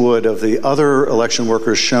us, if you would, of the other election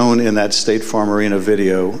workers shown in that State Farm Arena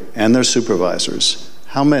video and their supervisors.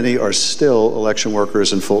 How many are still election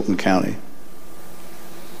workers in Fulton County?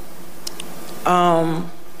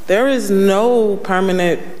 There is no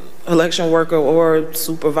permanent election worker or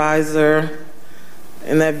supervisor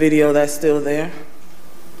in that video that's still there.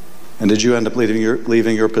 And did you end up leaving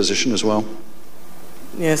your position as well?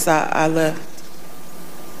 Yes, I left.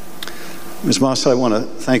 Ms. Moss, I want to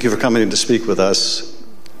thank you for coming in to speak with us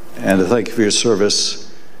and to thank you for your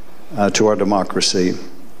service to our democracy.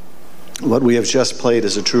 What we have just played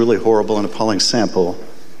is a truly horrible and appalling sample,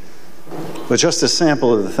 but just a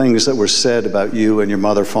sample of the things that were said about you and your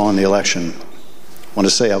mother following the election. I want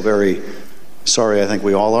to say how very sorry I think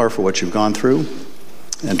we all are for what you've gone through,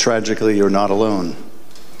 and tragically, you're not alone.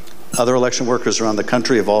 Other election workers around the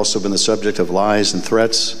country have also been the subject of lies and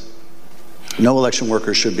threats. No election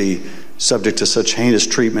worker should be subject to such heinous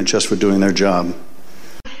treatment just for doing their job.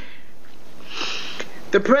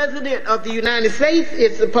 The President of the United States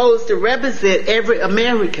is supposed to represent every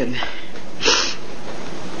American,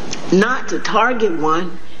 not to target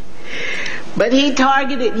one, but he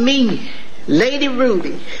targeted me, Lady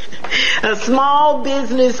Ruby, a small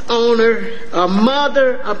business owner, a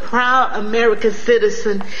mother, a proud American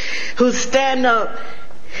citizen who stand up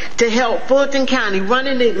to help Fulton County run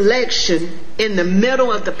an election in the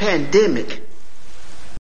middle of the pandemic.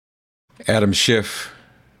 Adam Schiff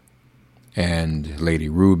and Lady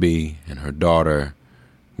Ruby and her daughter,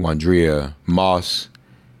 Wandrea Moss,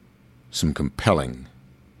 some compelling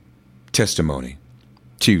testimony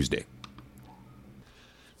Tuesday.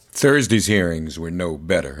 Thursday's hearings were no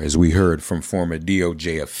better, as we heard from former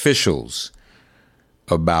DOJ officials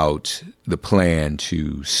about the plan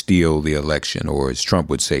to steal the election, or as Trump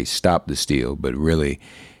would say, stop the steal, but really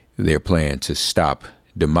their plan to stop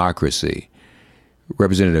democracy.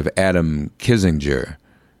 Representative Adam Kinzinger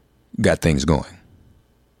got things going.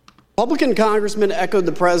 Republican congressmen echoed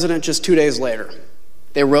the president just 2 days later.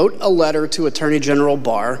 They wrote a letter to Attorney General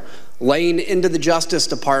Barr laying into the Justice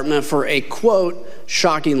Department for a, quote,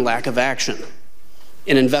 shocking lack of action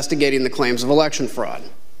in investigating the claims of election fraud.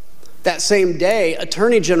 That same day,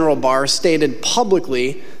 Attorney General Barr stated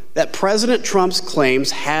publicly that President Trump's claims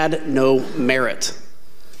had no merit.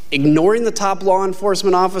 Ignoring the top law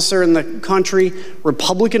enforcement officer in the country,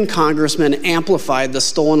 Republican congressmen amplified the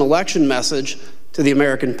stolen election message to the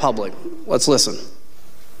American public. Let's listen.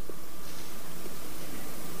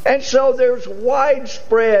 And so there's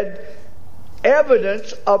widespread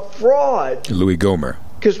evidence of fraud. Louis Gohmert.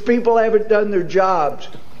 Because people haven't done their jobs.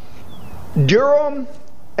 Durham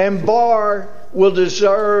and Barr will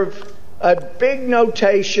deserve a big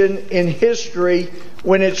notation in history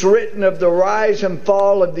when it's written of the rise and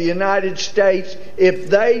fall of the United States if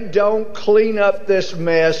they don't clean up this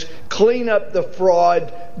mess, clean up the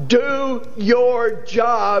fraud, do your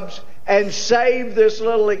jobs, and save this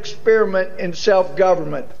little experiment in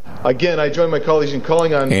self-government. Again, I join my colleagues in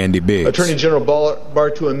calling on Andy Biggs. Attorney General Barr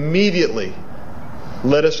to immediately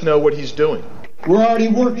let us know what he's doing. We're already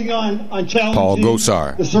working on challenging Paul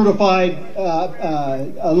Gosar. the certified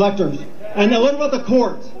electors. And now what about the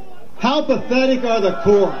courts? How pathetic are the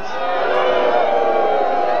courts?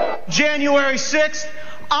 January 6th,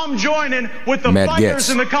 I'm joining with the Matt fighters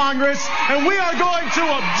Gaetz. in the Congress, and we are going to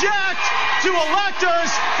object to electors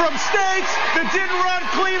from states that didn't run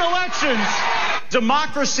clean elections.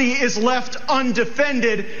 Democracy is left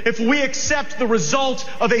undefended if we accept the result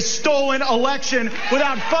of a stolen election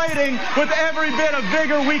without fighting with every bit of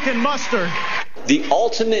vigor we can muster. The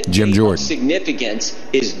ultimate Jim date Jordan. of significance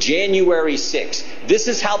is January 6th. This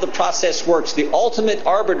is how the process works. The ultimate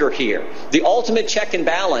arbiter here, the ultimate check and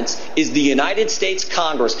balance is the United States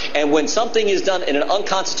Congress. And when something is done in an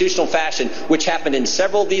unconstitutional fashion, which happened in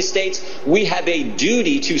several of these states, we have a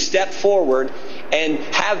duty to step forward and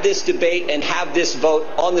have this debate and have this vote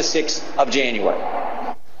on the 6th of January.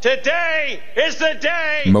 Today is the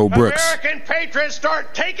day Mo Brooks. American patriots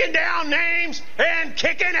start taking down names and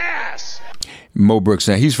kicking ass. Mo Brooks.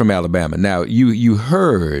 Now, he's from Alabama. Now, you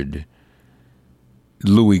heard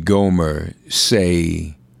Louis Gohmert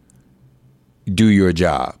say, do your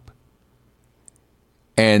job.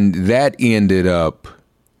 And that ended up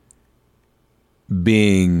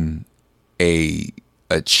being a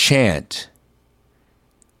chant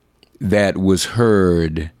that was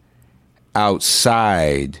heard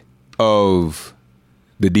outside of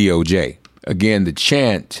the DOJ. Again, the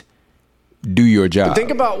chant, do your job. But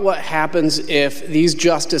think about what happens if these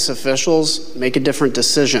justice officials make a different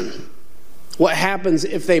decision. What happens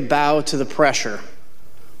if they bow to the pressure?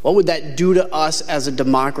 What would that do to us as a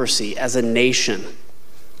democracy, as a nation?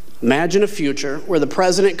 Imagine a future where the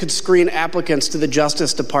president could screen applicants to the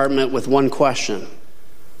Justice Department with one question.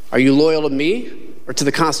 Are you loyal to me or to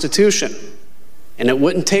the Constitution? And it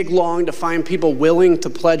wouldn't take long to find people willing to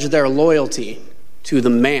pledge their loyalty to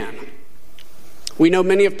the man. We know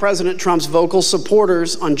many of President Trump's vocal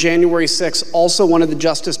supporters on January 6th also wanted the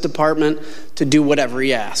Justice Department to do whatever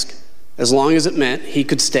he asked, as long as it meant he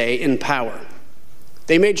could stay in power.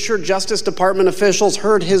 They made sure Justice Department officials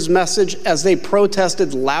heard his message as they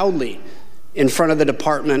protested loudly in front of the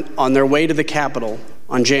department on their way to the Capitol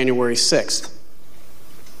on January 6th.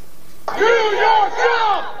 Do your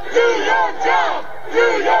job! Do your job! Do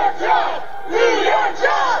your job! Do your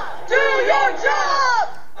job! Do your job!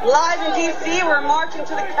 Live in D.C., we're marching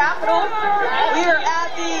to the Capitol. We are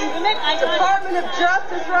at the Department of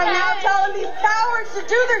Justice right now telling these cowards to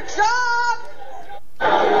do their job.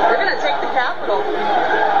 We're going to take the Capitol.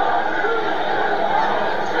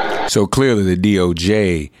 So clearly the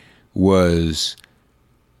DOJ was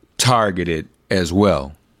targeted as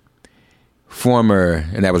well. Former,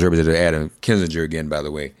 and that was Representative Adam Kinzinger again, by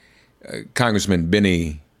the way, Congressman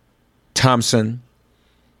Benny Thompson,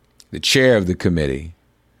 the chair of the committee,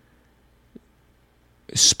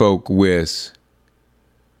 spoke with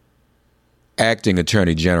Acting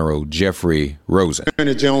Attorney General Jeffrey Rosen.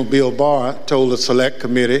 Attorney General Bill Barr told the Select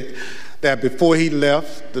Committee that before he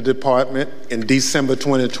left the department in December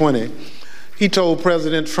 2020, he told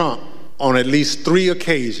President Trump on at least 3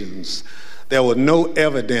 occasions there was no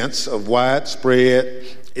evidence of widespread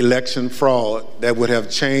election fraud that would have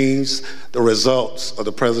changed the results of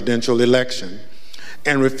the presidential election,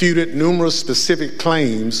 and refuted numerous specific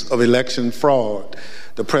claims of election fraud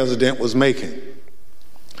the president was making.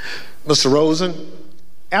 Mr. Rosen,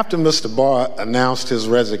 after Mr. Barr announced his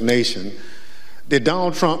resignation, did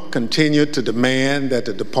Donald Trump continue to demand that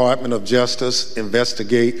the Department of Justice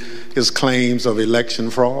investigate his claims of election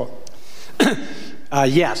fraud?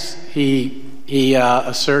 Yes, he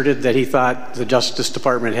asserted that he thought the Justice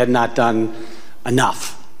Department had not done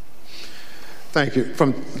enough. Thank you.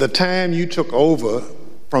 From the time you took over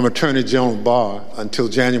from Attorney General Barr until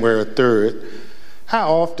January 3rd, how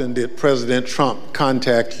often did President Trump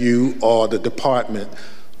contact you or the department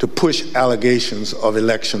to push allegations of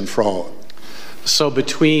election fraud? So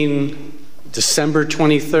between December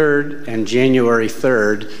 23rd and January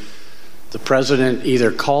 3rd, the president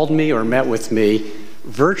either called me or met with me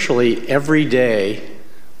virtually every day,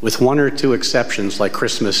 with 1 or 2 exceptions like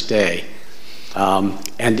Christmas Day.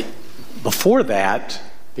 And before that,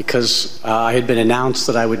 because I had been announced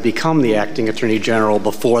that I would become the acting attorney general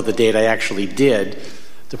before the date I actually did,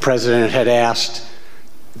 the president had asked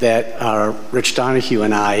that Rich Donahue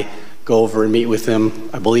and I go over and meet with him,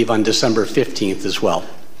 I believe, on December 15th as well.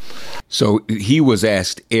 So he was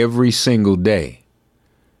asked every single day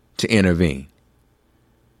to intervene,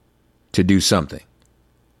 to do something.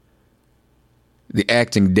 The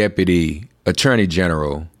acting deputy attorney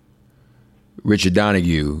general, Richard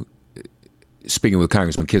Donahue, speaking with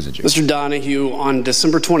Congressman Kinzinger. Mr. Donahue, on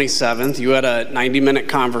December 27th, you had a 90-minute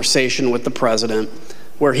conversation with the president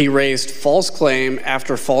where he raised false claim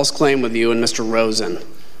after false claim with you and Mr. Rosen.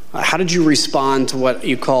 How did you respond to what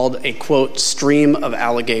you called a, quote, stream of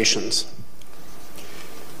allegations?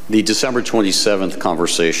 The December 27th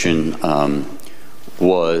conversation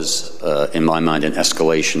was, in my mind, an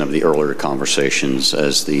escalation of the earlier conversations.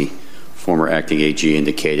 As the former acting AG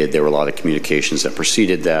indicated, there were a lot of communications that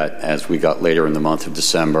preceded that. As we got later in the month of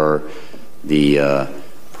December, the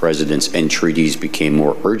president's entreaties became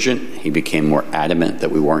more urgent. He became more adamant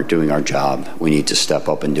that we weren't doing our job. We need to step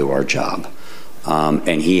up and do our job.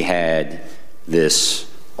 And he had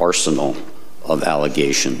this arsenal of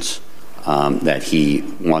allegations that he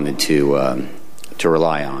wanted to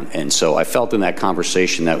rely on. And so I felt in that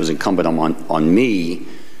conversation that it was incumbent on me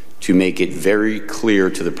to make it very clear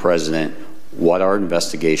to the president what our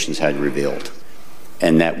investigations had revealed,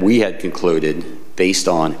 and that we had concluded, based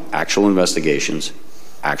on actual investigations,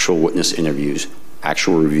 actual witness interviews,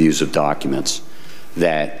 actual reviews of documents,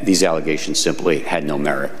 that these allegations simply had no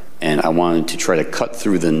merit. And I wanted to try to cut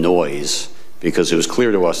through the noise, because it was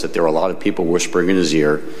clear to us that there were a lot of people whispering in his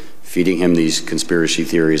ear, feeding him these conspiracy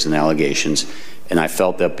theories and allegations. And I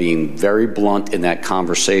felt that being very blunt in that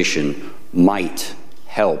conversation might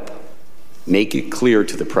help make it clear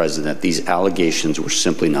to the president that these allegations were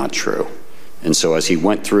simply not true. And so as he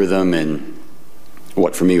went through them in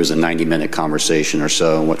what for me was a 90-minute conversation or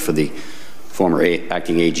so, and what for the former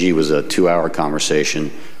acting AG was a 2-hour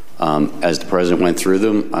conversation, as the president went through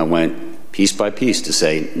them, I went piece by piece to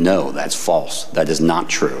say, no, that's false. That is not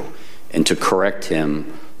true. And to correct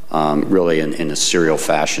him really in a serial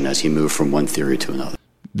fashion as he moved from one theory to another.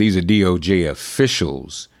 These are DOJ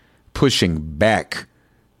officials pushing back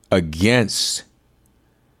against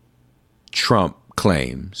Trump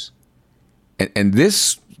claims. And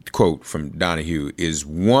this quote from Donahue is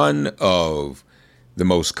one of the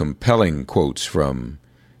most compelling quotes from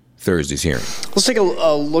Thursday's hearing. Let's take a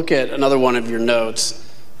look at another one of your notes.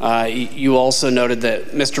 You also noted that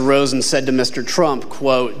Mr. Rosen said to Mr. Trump,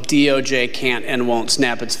 quote, DOJ can't and won't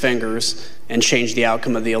snap its fingers and change the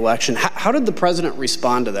outcome of the election. How did the president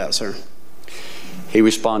respond to that, sir? He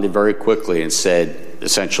responded very quickly and said,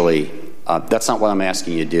 essentially, that's not what I'm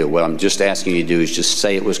asking you to do. What I'm just asking you to do is just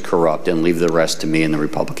say it was corrupt and leave the rest to me and the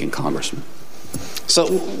Republican congressman. So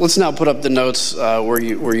let's now put up the notes where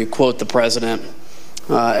you quote the president.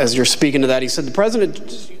 As you're speaking to that, he said,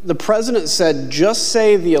 the president said, just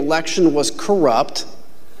say the election was corrupt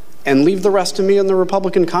and leave the rest to me and the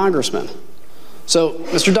Republican congressman. So,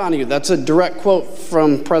 Mr. Donahue, that's a direct quote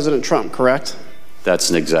from President Trump, correct? That's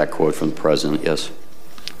an exact quote from the president, yes.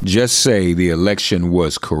 Just say the election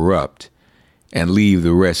was corrupt and leave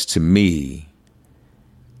the rest to me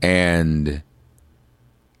and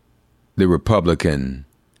the Republican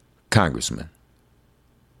congressman.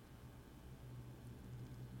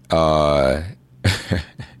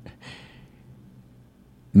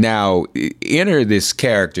 Now, enter this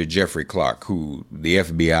character, Jeffrey Clark, who the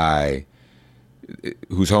FBI,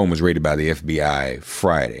 whose home was raided by the FBI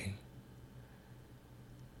Friday.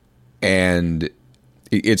 And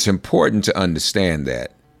it's important to understand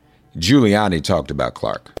that Giuliani talked about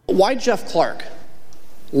Clark. Why Jeff Clark?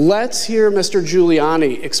 Let's hear Mr.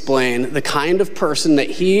 Giuliani explain the kind of person that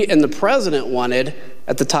he and the president wanted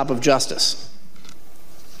at the top of justice.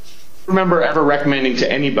 Remember ever recommending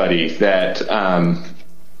to anybody that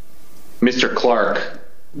Mr. Clark,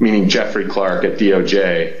 meaning Jeffrey Clark at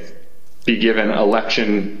DOJ, be given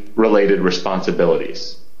election-related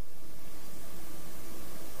responsibilities?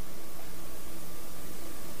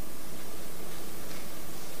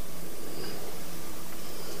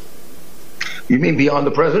 You mean beyond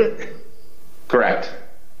the president? Correct.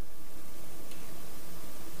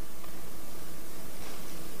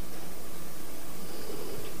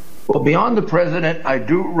 Well, beyond the president, I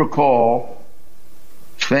do recall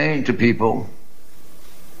saying to people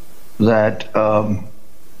that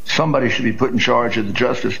somebody should be put in charge of the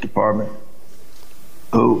Justice Department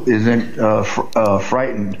who isn't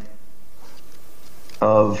frightened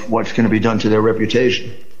of what's going to be done to their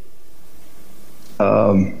reputation.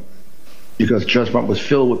 Because Justice Department was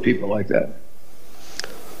filled with people like that.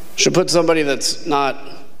 Should put somebody that's not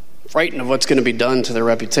frightened of what's going to be done to their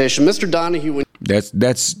reputation. Mr. Donahue.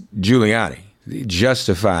 That's Giuliani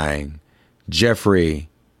justifying Jeffrey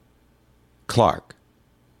Clark,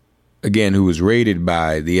 again, who was raided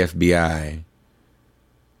by the FBI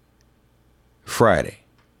Friday.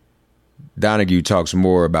 Donahue talks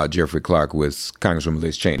more about Jeffrey Clark with Congresswoman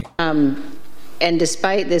Liz Cheney. And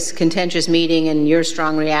despite this contentious meeting and your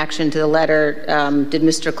strong reaction to the letter, did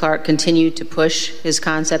Mr. Clark continue to push his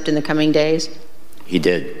concept in the coming days? He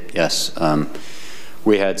did, yes.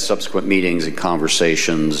 We had subsequent meetings and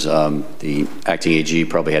conversations. The acting AG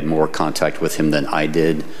probably had more contact with him than I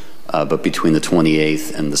did. But between the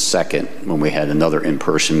 28th and the 2nd, when we had another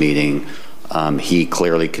in-person meeting, he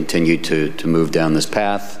clearly continued to move down this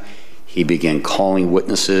path. He began calling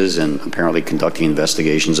witnesses and apparently conducting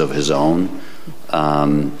investigations of his own.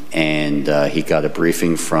 And he got a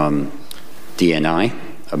briefing from DNI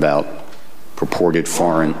about purported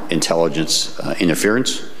foreign intelligence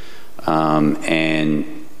interference.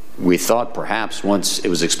 And we thought perhaps once it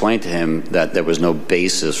was explained to him that there was no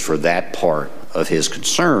basis for that part of his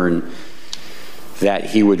concern, that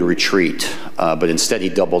he would retreat. But instead he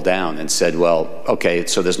doubled down and said, well, okay,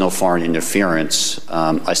 so there's no foreign interference.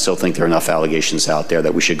 I still think there are enough allegations out there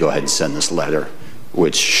that we should go ahead and send this letter,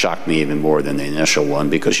 which shocked me even more than the initial one,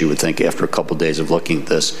 because you would think after a couple of days of looking at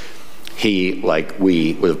this, he, like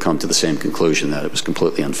we, would have come to the same conclusion that it was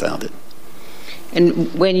completely unfounded.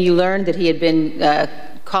 And when you learned that he had been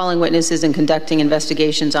calling witnesses and conducting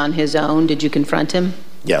investigations on his own, did you confront him?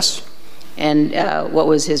 Yes. And what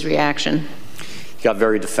was his reaction? He got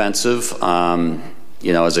very defensive.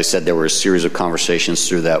 As I said, there were a series of conversations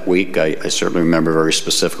through that week. I certainly remember very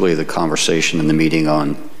specifically the conversation in the meeting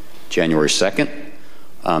on January 2nd.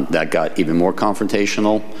 That got even more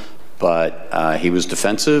confrontational, but he was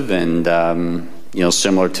defensive and,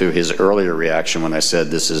 similar to his earlier reaction when I said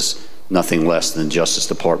this is nothing less than Justice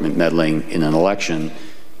Department meddling in an election.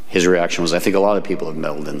 His reaction was, I think a lot of people have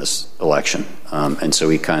meddled in this election. And so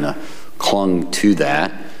he kind of clung to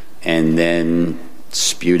that and then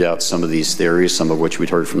spewed out some of these theories, some of which we'd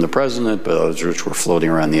heard from the president, but others which were floating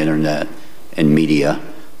around the internet and media,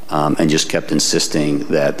 and just kept insisting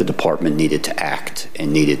that the department needed to act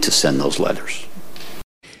and needed to send those letters.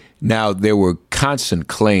 Now, there were constant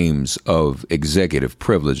claims of executive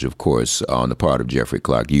privilege, of course, on the part of Jeffrey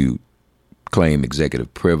Clark. You claim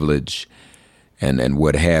executive privilege and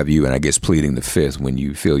what have you, and I guess pleading the fifth when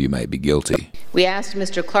you feel you might be guilty. We asked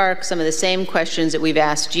Mr. Clark some of the same questions that we've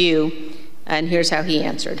asked you, and here's how he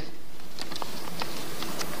answered.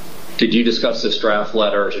 Did you discuss this draft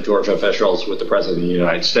letter to Georgia officials with the President of the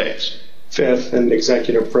United States? Fifth, and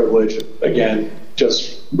executive privilege, again,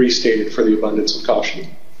 just restated for the abundance of caution.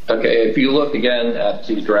 Okay, if you look again at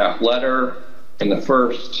the draft letter, in the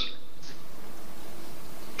first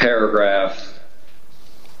paragraph,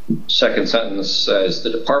 second sentence says, the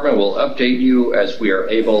department will update you as we are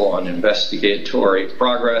able on investigatory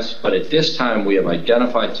progress, but at this time we have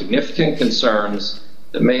identified significant concerns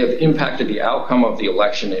that may have impacted the outcome of the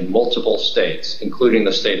election in multiple states, including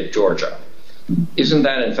the state of Georgia. Isn't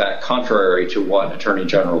that, in fact, contrary to what Attorney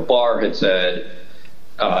General Barr had said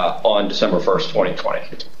on December 1st, 2020?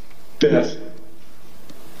 Fifth.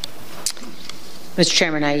 Mr.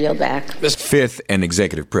 Chairman, I yield back. Fifth and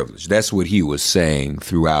executive privilege. That's what he was saying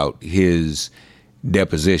throughout his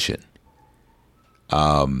deposition.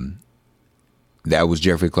 That was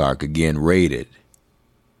Jeffrey Clark, again, raided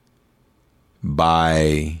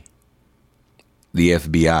by the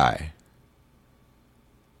FBI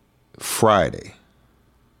Friday.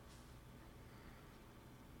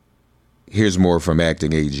 Here's more from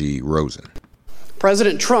Acting AG Rosen.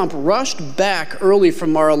 President Trump rushed back early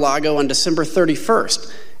from Mar-a-Lago on December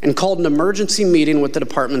 31st and called an emergency meeting with the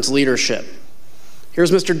department's leadership.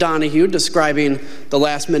 Here's Mr. Donahue describing the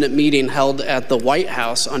last-minute meeting held at the White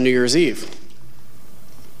House on New Year's Eve.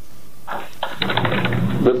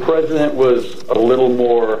 The president was a little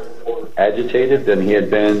more agitated than he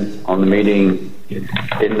had been on the meeting,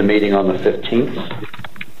 in the meeting on the 15th.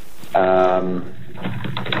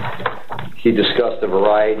 He discussed a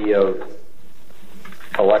variety of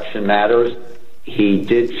election matters. He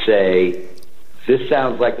did say, this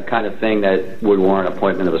sounds like the kind of thing that would warrant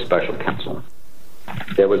appointment of a special counsel.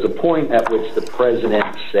 There was a point at which the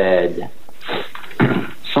president said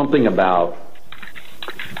something about,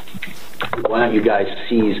 why don't you guys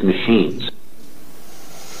seize machines?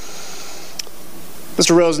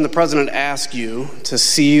 Mr. Rosen, the president asked you to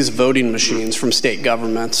seize voting machines from state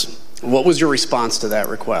governments. What was your response to that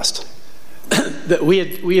request? That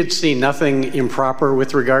we had seen nothing improper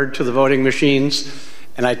with regard to the voting machines,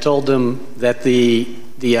 and I told them that the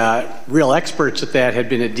real experts at that had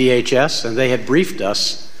been at DHS, and they had briefed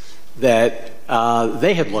us that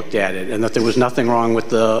they had looked at it and that there was nothing wrong with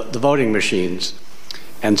the voting machines.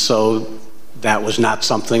 And so that was not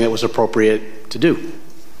something that was appropriate to do.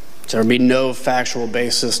 So there would be no factual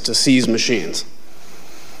basis to seize machines.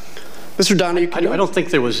 Mr. Donahue, I don't think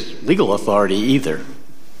there was legal authority either.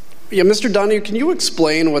 Yeah, Mr. Donahue, can you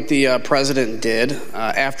explain what the president did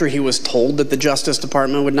after he was told that the Justice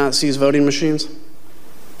Department would not seize voting machines?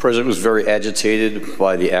 The president was very agitated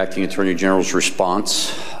by the acting attorney general's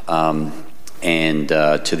response, and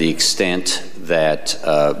to the extent that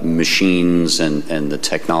machines and the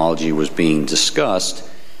technology was being discussed,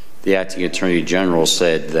 the acting attorney general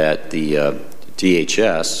said that the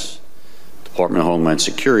DHS, Department of Homeland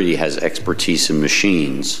Security, has expertise in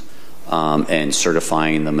machines and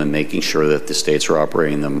certifying them and making sure that the states are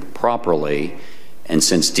operating them properly. And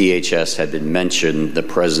since DHS had been mentioned, the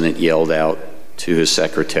president yelled out to his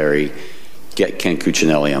secretary, get Ken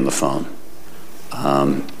Cuccinelli on the phone.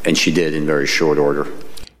 And she did in very short order.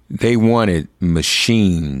 They wanted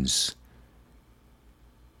machines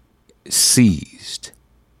seized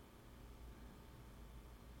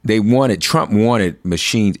Trump wanted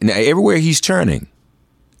machines. Now, everywhere he's turning,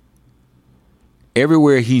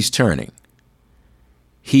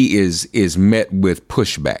 he is met with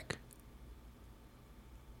pushback.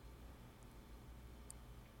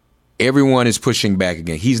 Everyone is pushing back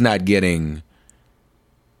again. He's not getting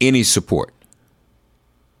any support.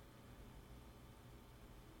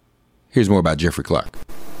 Here's more about Jeffrey Clark.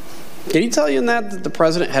 Did he tell you in that the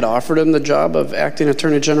president had offered him the job of acting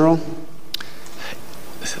attorney general?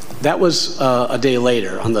 That was a day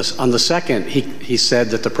later. On the 2nd, he said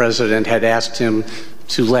that the president had asked him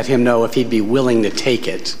to let him know if he'd be willing to take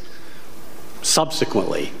it.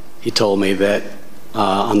 Subsequently, he told me that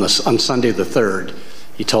on Sunday the 3rd,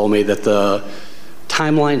 he told me that the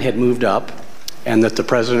timeline had moved up and that the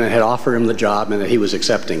president had offered him the job and that he was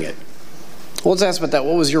accepting it. Well, let's ask about that.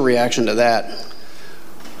 What was your reaction to that?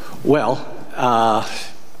 Well,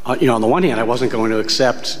 on the one hand, I wasn't going to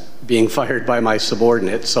accept being fired by my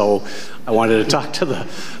subordinate, so I wanted to talk to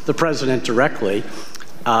the president directly.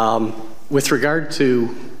 With regard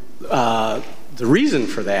to the reason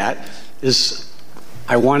for that is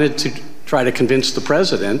I wanted to try to convince the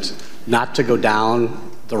president not to go down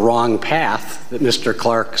the wrong path that Mr.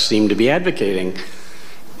 Clark seemed to be advocating.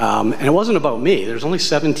 And it wasn't about me. There's only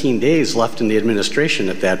 17 days left in the administration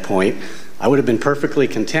at that point. I would have been perfectly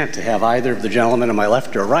content to have either of the gentlemen on my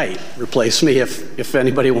left or right replace me if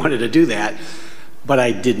anybody wanted to do that. But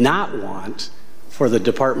I did not want for the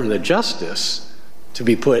Department of Justice to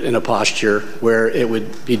be put in a posture where it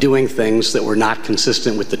would be doing things that were not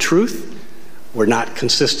consistent with the truth, were not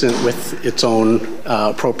consistent with its own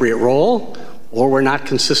appropriate role, or were not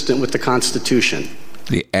consistent with the Constitution.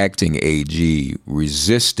 The acting AG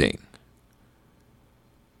resisting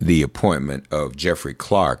the appointment of Jeffrey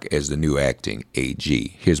Clark as the new acting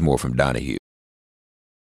AG. Here's more from Donahue.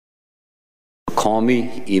 Call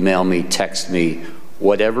me, email me, text me,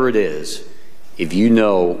 whatever it is, if you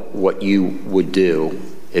know what you would do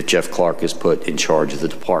if Jeff Clark is put in charge of the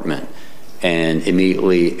department. And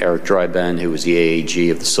immediately Eric Dryben, who was the AAG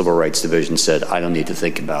of the Civil Rights Division, said, I don't need to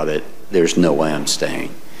think about it. There's no way I'm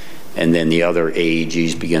staying. And then the other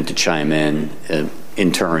AAGs began to chime in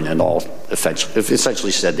turn, and all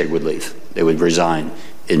essentially said they would leave. They would resign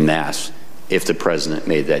en masse if the president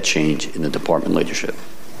made that change in the department leadership.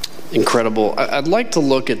 Incredible. I'd like to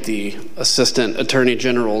look at the assistant attorney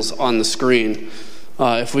generals on the screen.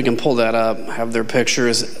 If we can pull that up, have their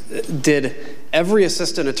pictures. Did every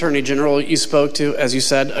assistant attorney general you spoke to, as you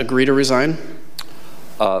said, agree to resign?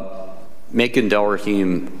 Macon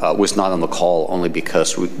Delrahim was not on the call only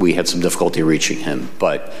because we had some difficulty reaching him.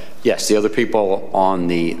 But yes, the other people on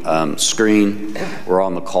the screen were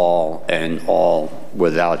on the call and all,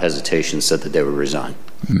 without hesitation, said that they would resign.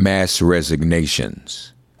 Mass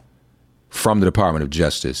resignations from the Department of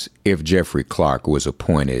Justice if Jeffrey Clark was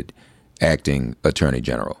appointed acting attorney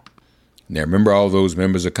general. Now, remember all those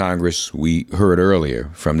members of Congress we heard earlier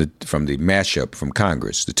from the mashup from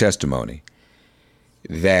Congress, the testimony,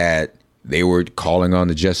 that they were calling on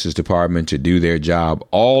the Justice Department to do their job.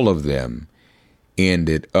 All of them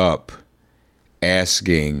ended up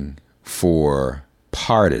asking for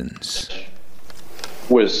pardons.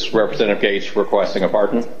 Was Representative Gates requesting a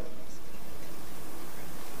pardon?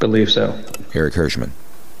 Believe so. Eric Hirschman.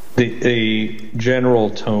 The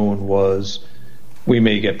general tone was, we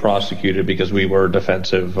may get prosecuted because we were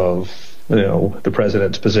defensive of, the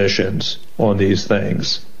president's positions on these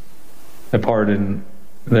things. The pardon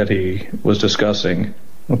that he was requesting,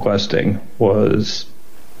 was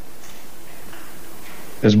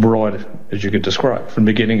as broad as you could describe. From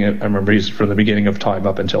the beginning, I remember he's from the beginning of time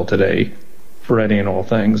up until today, for any and all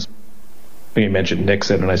things. He mentioned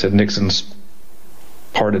Nixon, and I said Nixon's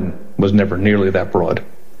pardon was never nearly that broad.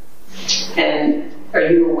 And are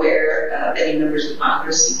you aware of any members of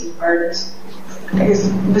Congress seeking pardons? I guess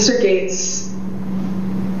Mr. Gates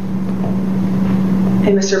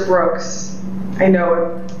and Mr. Brooks, I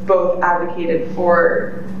know, have both advocated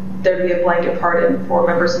for there to be a blanket pardon for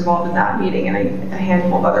members involved in that meeting, and a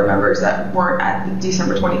handful of other members that weren't at the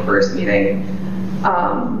December 21st meeting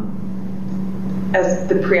as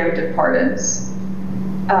the preemptive pardons.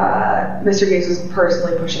 Mr. Gates was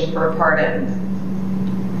personally pushing for a pardon.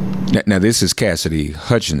 Now, this is Cassidy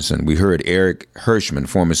Hutchinson. We heard Eric Hirschman,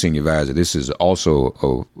 former senior advisor. This is also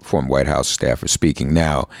a former White House staffer speaking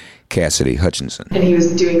now, Cassidy Hutchinson. And he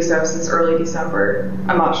was doing so since early December.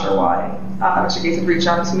 I'm not sure why. Mr. Gates had reached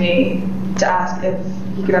out to me to ask if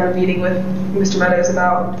he could have a meeting with Mr. Meadows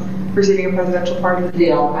about receiving a presidential pardon. Did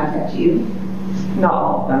they all contact you? Not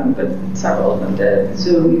all of them, but several of them did.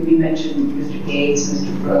 So you mentioned Mr. Gates,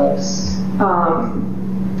 Mr. Brooks.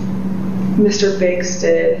 Mr. Biggs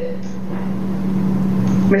did.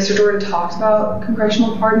 Mr. Jordan talked about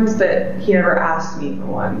congressional pardons, but he never asked me for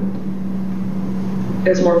one. It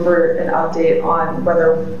was more for an update on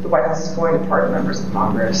whether the White House is going to pardon members of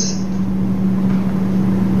Congress.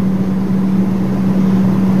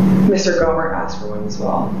 Mr. Gomer asked for one as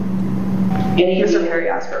well. Mr. Perry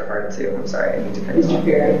asked for a pardon too. I'm sorry, I need to finish. Mr.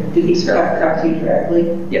 Perry, did he talk to you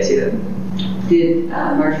directly? Yes, he did. Did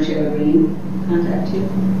Marjorie Taylor Greene contact you?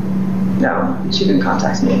 No, she didn't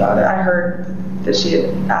contact me about it. I heard that she had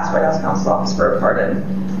asked White House Counsel's Office for a pardon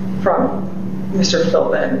from Mr.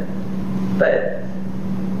 Philbin, but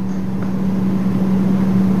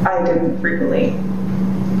I didn't frequently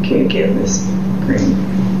communicate with Ms. Greene.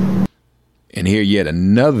 And here yet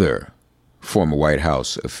another former White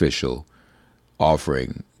House official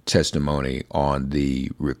offering testimony on the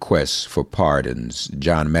requests for pardons,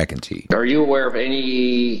 John McEntee. Are you aware of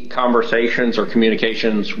any conversations or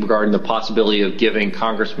communications regarding the possibility of giving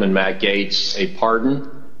Congressman Matt Gaetz a pardon?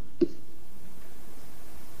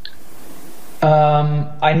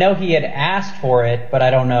 I know he had asked for it, but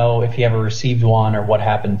I don't know if he ever received one or what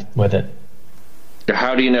happened with it.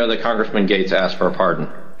 How do you know that Congressman Gaetz asked for a pardon?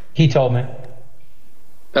 He told me.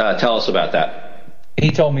 Tell us about that.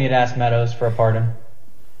 He told me he'd asked Meadows for a pardon.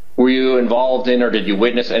 Were you involved in or did you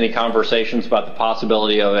witness any conversations about the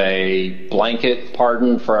possibility of a blanket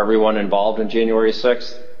pardon for everyone involved in January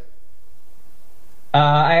 6th?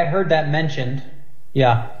 I had heard that mentioned,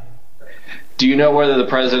 yeah. Do you know whether the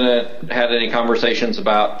president had any conversations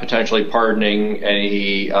about potentially pardoning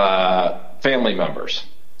any family members?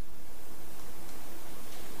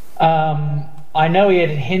 I know he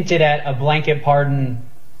had hinted at a blanket pardon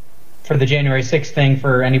for the January 6th thing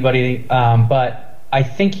for anybody, but I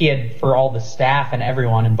think he had for all the staff and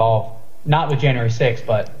everyone involved. Not with January 6th,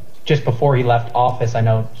 but just before he left office, I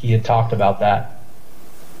know he had talked about that.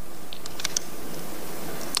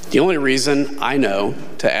 The only reason I know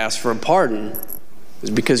to ask for a pardon is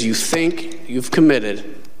because you think you've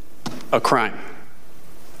committed a crime.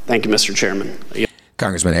 Thank you, Mr. Chairman.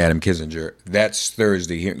 Congressman Adam Kinzinger, that's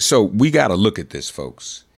Thursday hearing. So we got to look at this,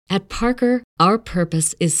 folks. At Parker, our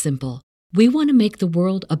purpose is simple. We want to make the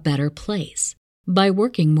world a better place by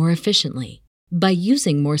working more efficiently, by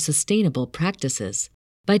using more sustainable practices,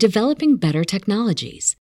 by developing better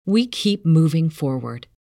technologies. We keep moving forward.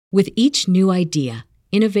 With each new idea,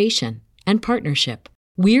 innovation, and partnership,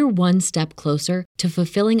 we're one step closer to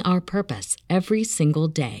fulfilling our purpose every single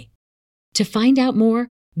day. To find out more,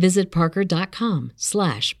 visit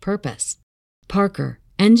parker.com/purpose. Parker,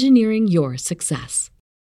 engineering your success.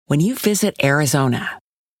 When you visit Arizona,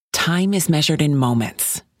 time is measured in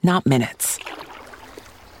moments, not minutes.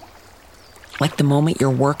 Like the moment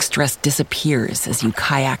your work stress disappears as you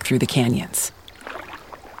kayak through the canyons.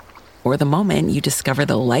 Or the moment you discover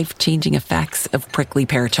the life-changing effects of prickly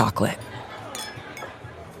pear chocolate.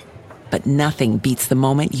 But nothing beats the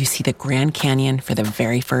moment you see the Grand Canyon for the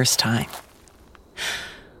very first time.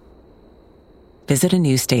 Visit a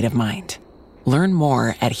new state of mind. Learn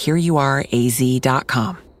more at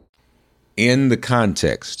hereyouareaz.com. In the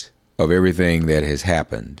context of everything that has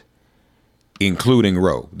happened, including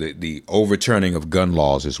Roe, the overturning of gun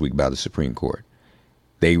laws this week by the Supreme Court,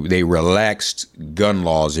 they relaxed gun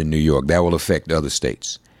laws in New York. That will affect other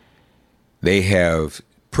states. They have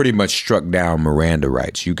pretty much struck down Miranda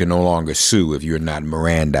rights. You can no longer sue if you're not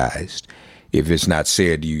Mirandized. If it's not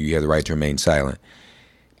said to you, you have the right to remain silent.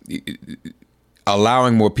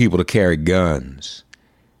 Allowing more people to carry guns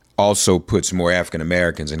also puts more African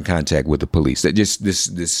Americans in contact with the police. That just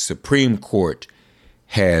this Supreme Court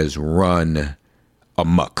has run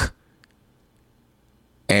amok.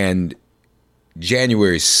 And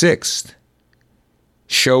January 6th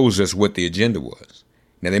shows us what the agenda was.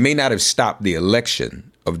 Now, they may not have stopped the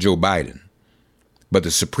election of Joe Biden, but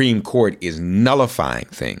the Supreme Court is nullifying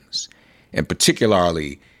things, and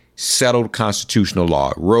particularly settled constitutional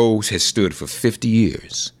law. Roe has stood for 50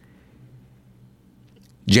 years.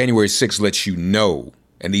 January 6th lets you know,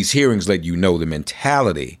 and these hearings let you know, the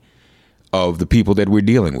mentality of the people that we're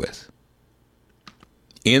dealing with.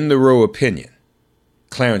 In the Roe opinion,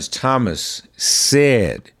 Clarence Thomas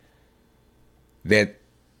said that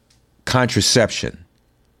contraception,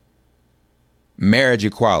 marriage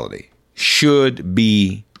equality, should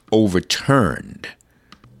be overturned.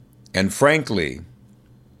 And frankly,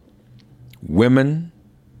 women,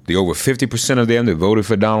 the over 50% of them that voted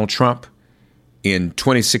for Donald Trump in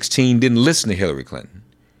 2016 didn't listen to Hillary Clinton,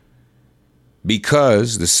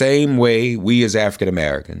 because the same way we as African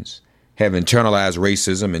Americans have internalized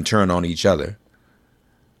racism and turn on each other,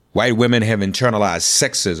 white women have internalized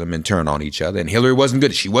sexism and turn on each other. And Hillary wasn't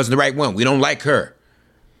good. She wasn't the right one. We don't like her.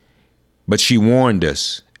 But she warned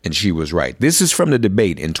us and she was right. This is from the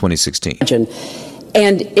debate in 2016.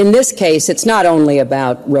 And in this case, it's not only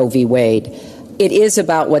about Roe v. Wade. It is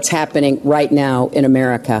about what's happening right now in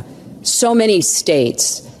America. So many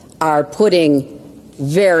states are putting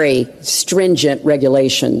very stringent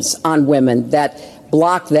regulations on women that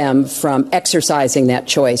block them from exercising that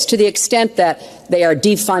choice, to the extent that they are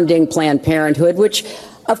defunding Planned Parenthood, which,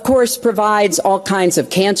 of course, provides all kinds of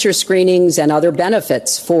cancer screenings and other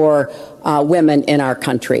benefits for women in our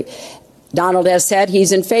country. Donald has said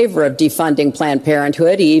he's in favor of defunding Planned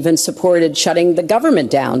Parenthood. He even supported shutting the government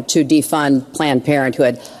down to defund Planned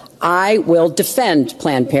Parenthood. I will defend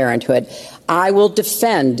Planned Parenthood. I will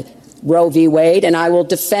defend Roe v. Wade, and I will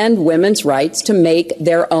defend women's rights to make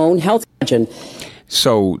their own health decision.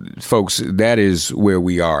 So, folks, that is where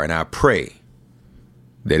we are, and I pray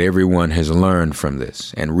that everyone has learned from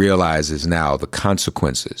this and realizes now the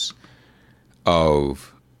consequences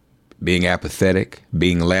of being apathetic,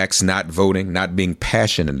 being lax, not voting, not being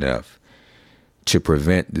passionate enough to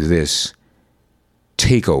prevent this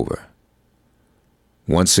takeover.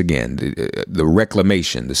 Once again, the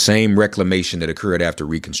reclamation, the same reclamation that occurred after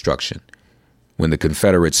Reconstruction when the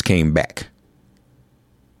Confederates came back.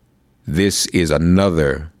 This is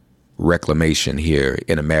another reclamation here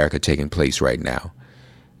in America taking place right now.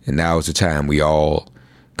 And now is the time we all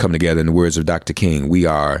come together. In the words of Dr. King, we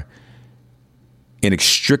are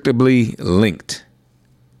inextricably linked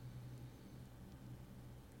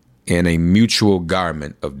in a mutual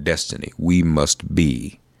garment of destiny. We must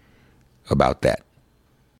be about that.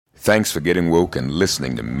 Thanks for getting woke and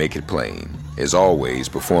listening to Make It Plain. As always,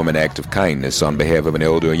 perform an act of kindness on behalf of an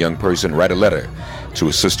elder or young person. Write a letter to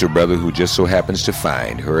a sister or brother who just so happens to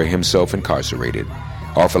find her or himself incarcerated.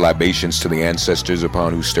 Offer libations to the ancestors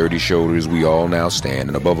upon whose sturdy shoulders we all now stand.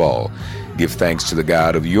 And above all, give thanks to the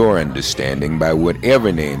God of your understanding by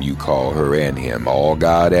whatever name you call her and him. All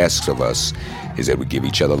God asks of us is that we give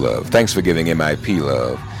each other love. Thanks for giving MIP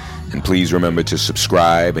love. And please remember to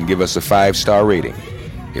subscribe and give us a 5-star rating.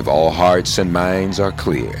 If all hearts and minds are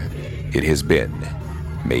clear, it has been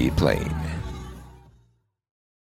made plain.